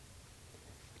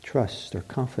 trust or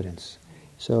confidence.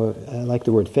 So I like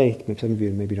the word faith, but some of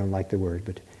you maybe don't like the word,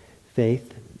 but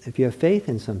faith, if you have faith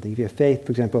in something, if you have faith,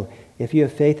 for example, if you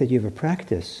have faith that you have a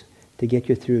practice to get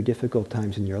you through difficult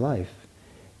times in your life,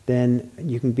 then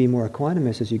you can be more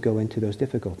equanimous as you go into those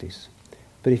difficulties.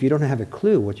 But if you don't have a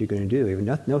clue what you're going to do, you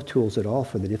have no tools at all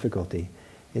for the difficulty,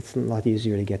 it's a lot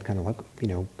easier to get kind of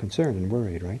concerned and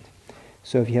worried, right?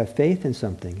 So if you have faith in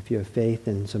something, if you have faith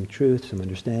in some truth, some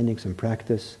understanding, some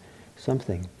practice,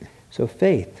 something. So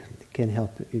faith can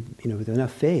help, with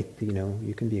enough faith,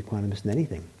 you can be equanimous in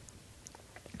anything.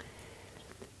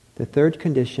 The third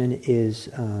condition is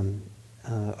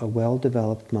a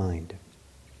well-developed mind.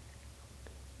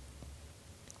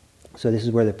 So this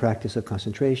is where the practice of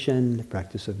concentration, the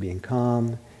practice of being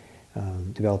calm,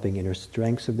 developing inner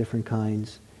strengths of different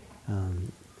kinds,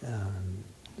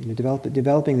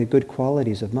 developing the good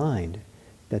qualities of mind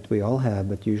that we all have,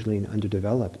 but usually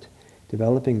underdeveloped.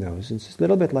 Developing those. It's a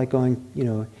little bit like going,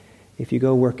 if you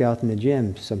go work out in the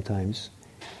gym sometimes,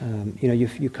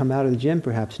 you come out of the gym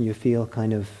perhaps and you feel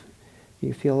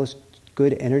this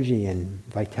good energy and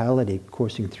vitality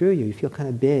coursing through you. You feel kind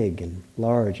of big and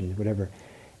large and whatever.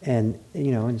 And,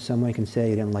 in some way can say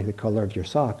you don't like the color of your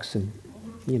socks and,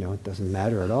 it doesn't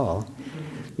matter at all.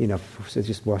 So it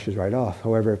just washes right off.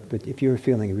 However, but if you're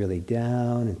feeling really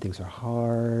down and things are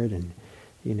hard and,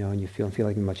 and you feel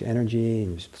like much energy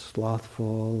and you're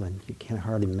slothful and you can't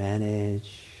hardly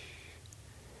manage,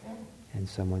 and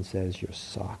someone says, your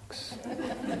socks.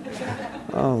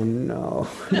 Oh no,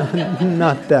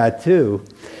 not that too.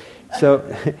 So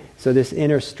this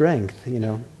inner strength,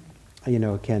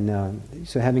 can,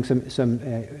 so having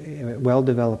some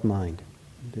well-developed mind.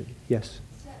 Yes?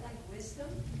 Is that like wisdom?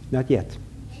 Not yet.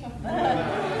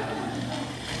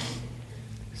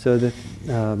 So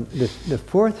the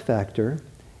fourth factor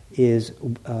is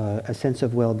a sense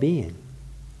of well-being.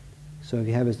 So if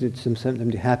you have some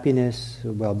happiness,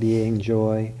 well-being,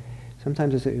 joy,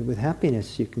 sometimes with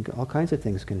happiness, all kinds of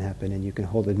things can happen, and you can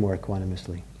hold it more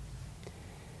equanimously.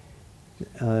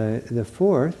 The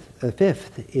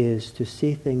fifth is to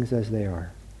see things as they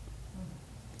are.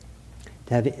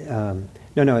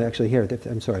 Actually here,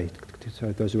 I'm sorry.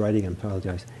 Sorry, those writing, I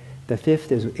apologize. The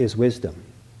fifth is wisdom.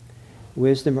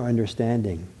 Wisdom or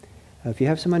understanding. If you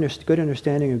have some good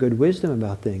understanding or good wisdom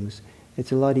about things,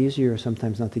 it's a lot easier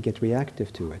sometimes not to get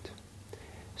reactive to it.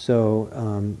 So,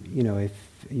 if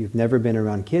you've never been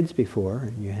around kids before,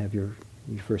 and you have your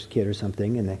first kid or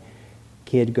something, and the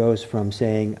kid goes from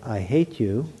saying, I hate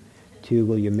you, to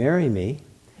will you marry me,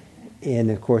 in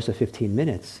the course of 15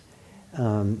 minutes,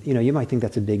 you might think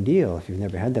that's a big deal if you've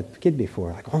never had that kid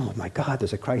before. Like, oh my God,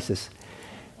 there's a crisis.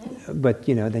 But,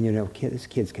 then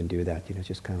kids can do that,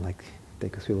 just kind of like they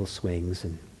go through little swings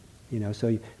and, so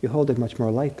you hold it much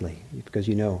more lightly because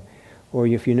or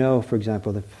if for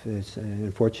example, if it's an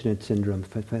unfortunate syndrome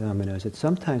phenomena is that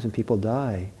sometimes when people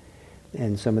die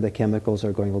and some of the chemicals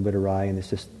are going a little bit awry in the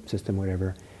system,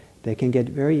 whatever, they can get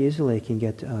very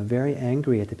very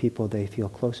angry at the people they feel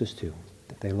closest to,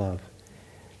 that they love.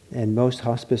 And most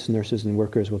hospice nurses and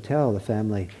workers will tell the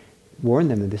family, warn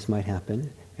them that this might happen,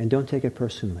 and don't take it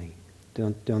personally.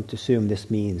 Don't assume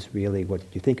this means really what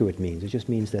you think it means. It just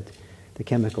means that the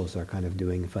chemicals are kind of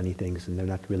doing funny things and they're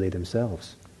not really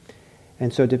themselves.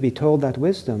 And so to be told that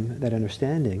wisdom, that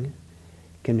understanding,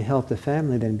 can help the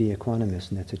family then be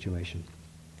equanimous in that situation.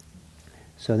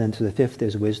 So the fifth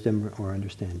is wisdom or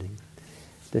understanding.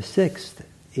 The sixth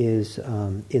is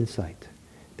insight.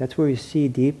 That's where we see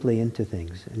deeply into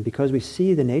things. And because we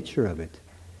see the nature of it,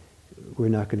 we're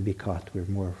not going to be caught. We're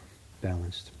more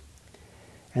balanced.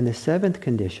 And the seventh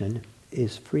condition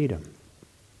is freedom.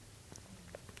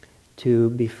 To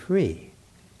be free.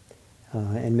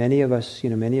 And many of us,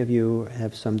 many of you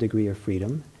have some degree of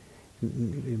freedom.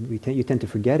 You tend to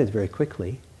forget it very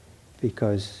quickly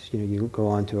because, you go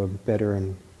on to a better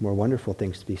and more wonderful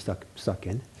things to be stuck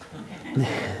in.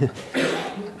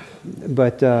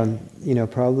 But,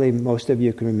 probably most of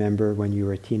you can remember when you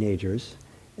were teenagers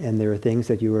and there were things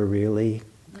that you were really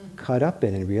caught up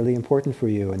in and really important for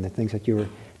you, and the things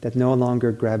that no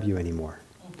longer grab you anymore.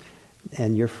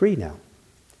 And you're free now.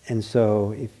 And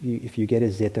so if you get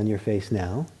a zit on your face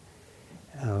now,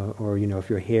 or if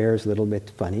your hair is a little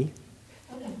bit funny,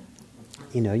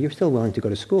 you're still willing to go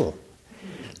to school.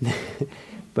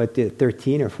 But at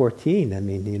 13 or 14, that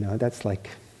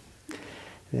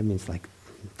means like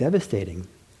devastating.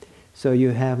 So you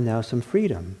have now some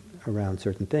freedom around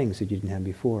certain things that you didn't have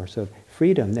before. So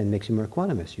freedom then makes you more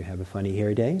equanimous. You have a funny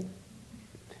hair day,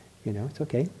 it's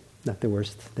okay. Not the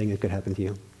worst thing that could happen to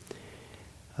you.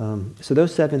 So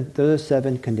those are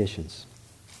 7 conditions.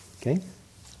 Okay?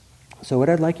 So what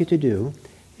I'd like you to do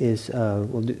is,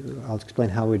 I'll explain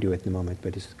how we do it in a moment,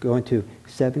 but it's go into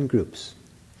 7 groups.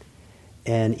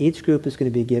 And each group is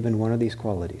going to be given one of these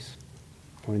qualities,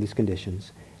 one of these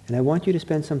conditions. And I want you to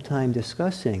spend some time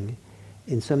discussing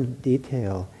in some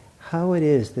detail how it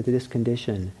is that this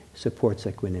condition supports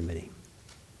equanimity.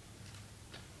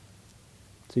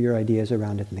 So your ideas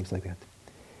around it and things like that.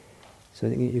 So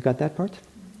you got that part?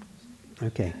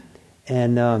 Okay.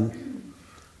 And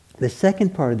the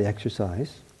second part of the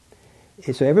exercise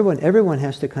is, so everyone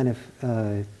has to kind of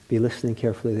be listening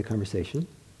carefully to the conversation.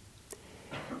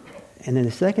 And then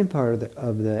the second part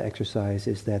of the exercise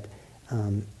is that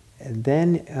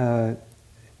then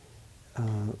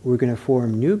we're going to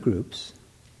form new groups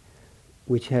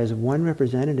which has one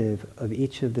representative of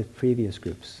each of the previous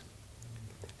groups.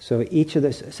 So each of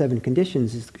the 7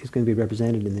 conditions is going to be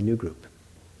represented in the new group.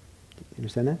 You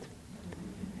understand that?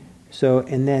 So,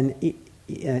 and then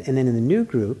in the new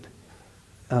group,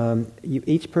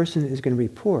 each person is going to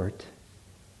report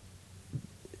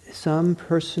some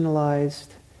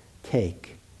personalized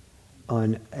take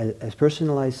on a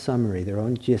personalized summary, their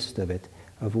own gist of it,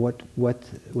 of what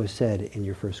was said in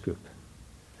your first group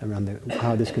around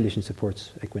how this condition supports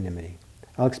equanimity.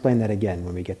 I'll explain that again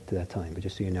when we get to that time, but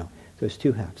just so you know. There's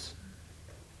 2 halves.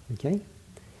 Okay?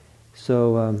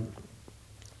 So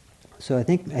I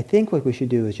think what we should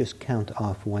do is just count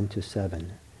off 1 to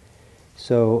 7.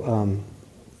 So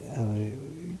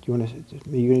you're going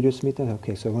to do Smita?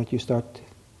 Okay, so why don't you start?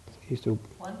 1,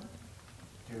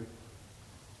 2,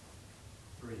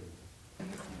 3.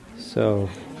 So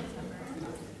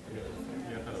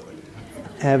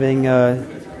having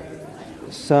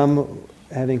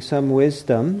some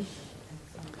wisdom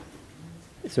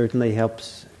certainly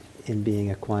helps in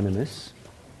being equanimous.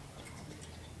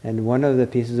 And one of the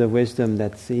pieces of wisdom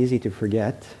that's easy to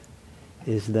forget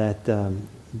is that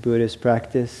Buddhist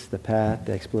practice, the path,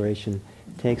 the exploration,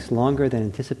 takes longer than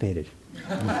anticipated.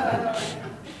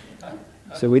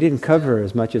 So we didn't cover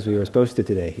as much as we were supposed to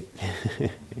today.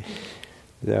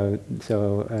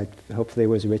 So hopefully it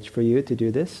was rich for you to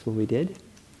do this, what we did.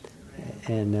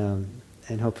 And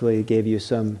hopefully it gave you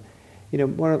some,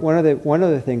 one of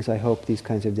the things I hope these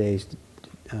kinds of days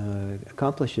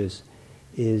accomplishes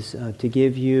is to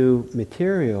give you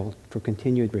material for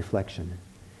continued reflection.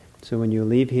 So when you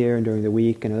leave here and during the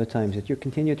week and other times, that you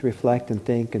continue to reflect and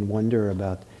think and wonder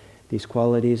about these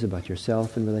qualities, about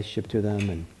yourself in relationship to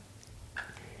them.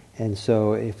 And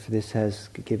so if this has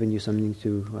given you something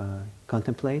to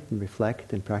contemplate and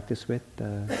reflect and practice with,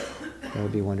 that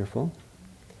would be wonderful.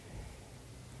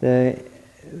 The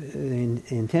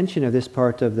intention of this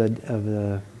part of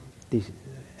the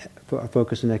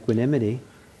focus on equanimity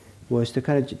was to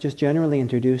kind of just generally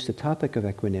introduce the topic of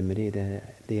equanimity,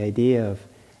 the idea of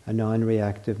a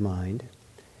non-reactive mind,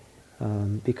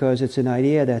 because it's an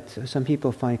idea that some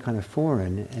people find kind of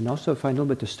foreign and also find a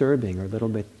little bit disturbing or a little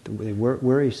bit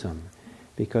worrisome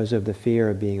because of the fear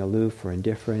of being aloof or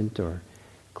indifferent or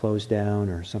closed down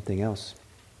or something else.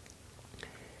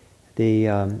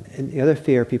 And the other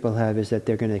fear people have is that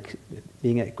they're going to,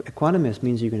 being equanimous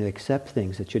means you're going to accept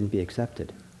things that shouldn't be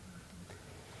accepted.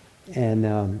 And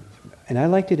I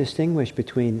like to distinguish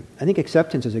between, I think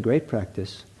acceptance is a great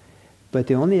practice, but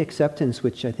the only acceptance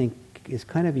which I think is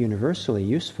kind of universally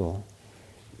useful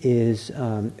is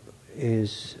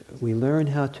we learn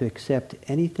how to accept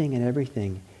anything and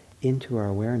everything into our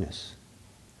awareness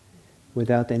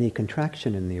without any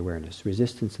contraction in the awareness,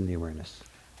 resistance in the awareness.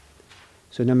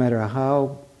 So no matter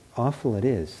how awful it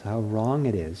is, how wrong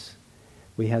it is,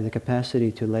 we have the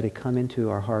capacity to let it come into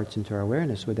our hearts, into our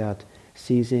awareness without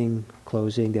seizing,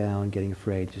 closing down, getting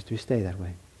afraid, just to stay that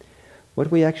way.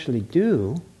 What we actually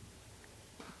do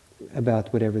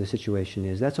about whatever the situation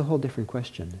is, that's a whole different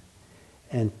question.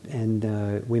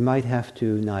 And we might have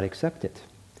to not accept it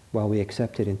while we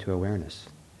accept it into awareness.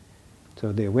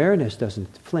 So the awareness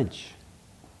doesn't flinch,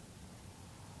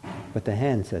 but the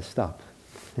hand says stop.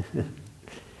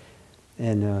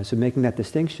 And so making that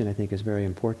distinction, I think, is very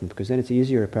important, because then it's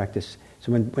easier to practice.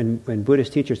 So when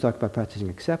Buddhist teachers talk about practicing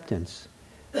acceptance,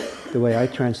 the way I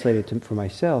translate it for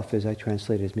myself is I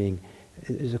translate it as being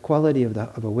is a quality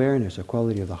of awareness, a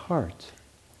quality of the heart,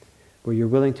 where you're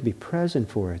willing to be present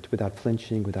for it without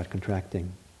flinching, without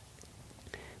contracting.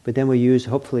 But then we use,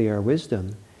 hopefully, our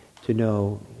wisdom to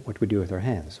know what we do with our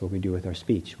hands, what we do with our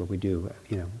speech, what we do,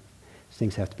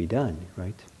 things have to be done,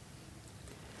 right?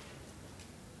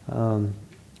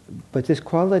 But this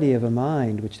quality of a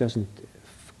mind which doesn't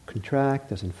contract,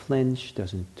 doesn't flinch,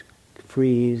 doesn't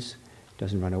freeze,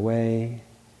 doesn't run away,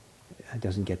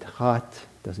 doesn't get hot,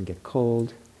 doesn't get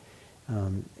cold,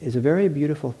 is a very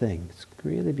beautiful thing. It's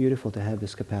really beautiful to have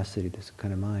this capacity, this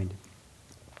kind of mind.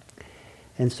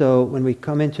 And so when we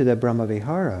come into the Brahma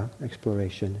Vihara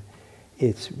exploration,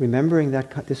 it's remembering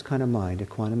this kind of mind,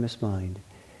 equanimous mind,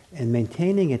 and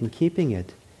maintaining it and keeping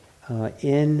it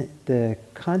in the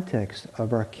context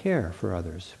of our care for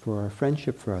others, for our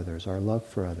friendship for others, our love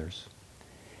for others.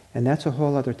 And that's a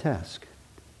whole other task.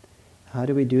 How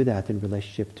do we do that in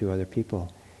relationship to other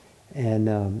people?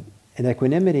 And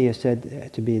equanimity is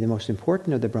said to be the most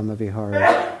important of the Brahma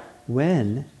Viharas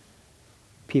when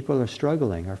people are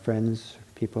struggling, our friends,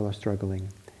 people are struggling,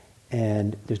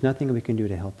 and there's nothing we can do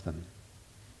to help them.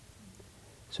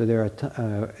 So there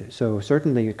are so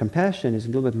certainly compassion is a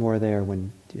little bit more there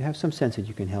when you have some sense that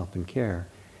you can help and care.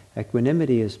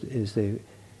 Equanimity is the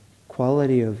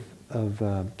quality of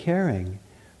caring,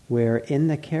 where in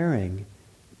the caring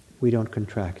we don't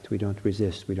contract, we don't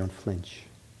resist, we don't flinch.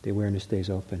 The awareness stays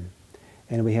open.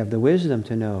 And we have the wisdom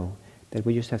to know that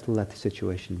we just have to let the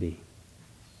situation be,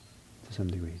 to some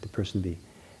degree, the person be.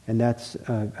 And that's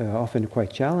often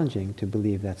quite challenging to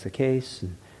believe that's the case,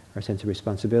 and our sense of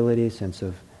responsibility,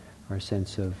 our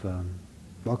sense of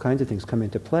all kinds of things come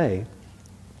into play,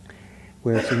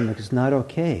 where it seems like it's not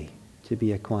okay to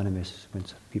be equanimous when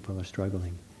people are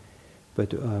struggling.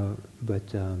 But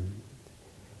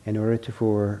in order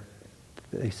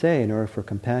for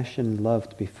compassion and love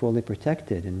to be fully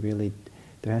protected, and really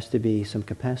there has to be some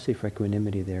capacity for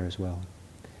equanimity there as well.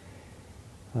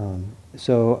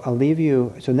 So I'll leave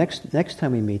you. So next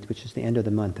time we meet, which is the end of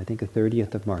the month, I think the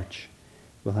 30th of March,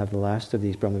 we'll have the last of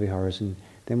these Brahma Viharas, and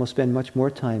then we'll spend much more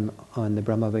time on the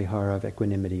Brahma Vihara of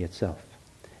equanimity itself.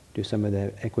 Do some of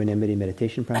the equanimity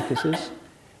meditation practices,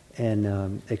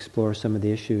 and explore some of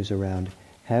the issues around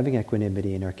having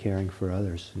equanimity in our caring for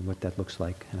others, and what that looks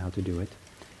like, and how to do it.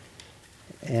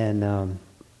 And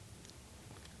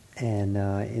in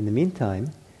the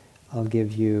meantime, I'll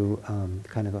give you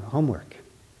kind of a homework,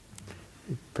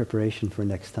 preparation for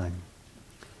next time.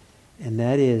 And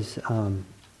that is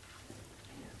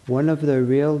one of the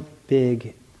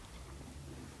big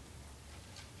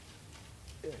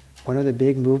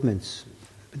movements,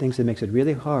 things that makes it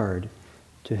really hard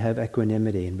to have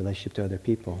equanimity in relationship to other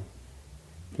people.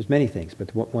 There's many things,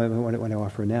 but what I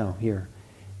offer now here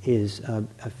is a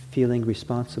feeling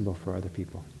responsible for other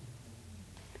people.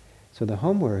 So the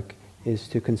homework is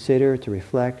to consider, to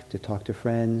reflect, to talk to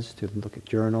friends, to look at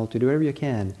journal, to do whatever you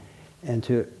can, and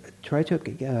to try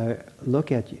to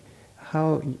look at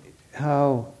how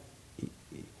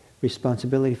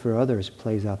responsibility for others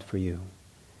plays out for you.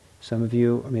 Some of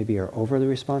you maybe are overly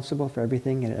responsible for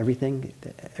everything and everything.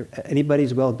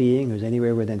 Anybody's well-being who's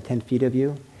anywhere within 10 feet of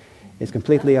you is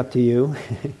completely up to you.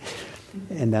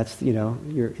 And that's,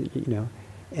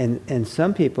 and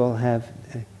some people have,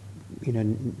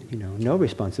 no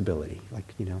responsibility.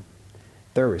 Like,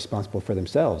 they're responsible for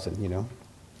themselves, and,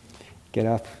 get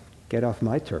off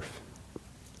my turf.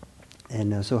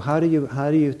 And so how do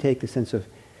you take the sense of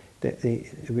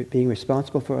being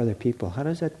responsible for other people? How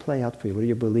does that play out for you? What are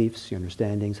your beliefs, your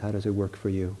understandings? How does it work for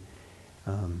you?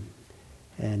 I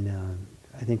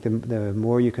think the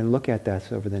more you can look at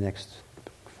that over the next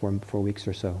 4 weeks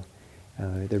or so,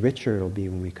 the richer it'll be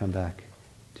when we come back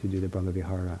to do the Brahma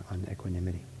Vihara on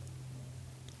equanimity.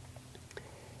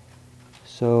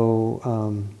 So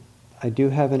I do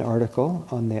have an article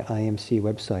on the IMC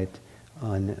website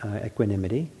on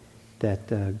equanimity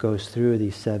that goes through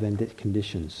these 7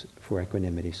 conditions for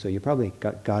equanimity. So you probably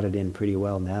got it in pretty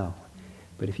well now.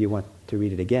 But if you want to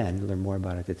read it again, learn more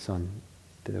about it, it's on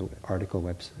the article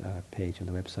page on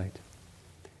the website.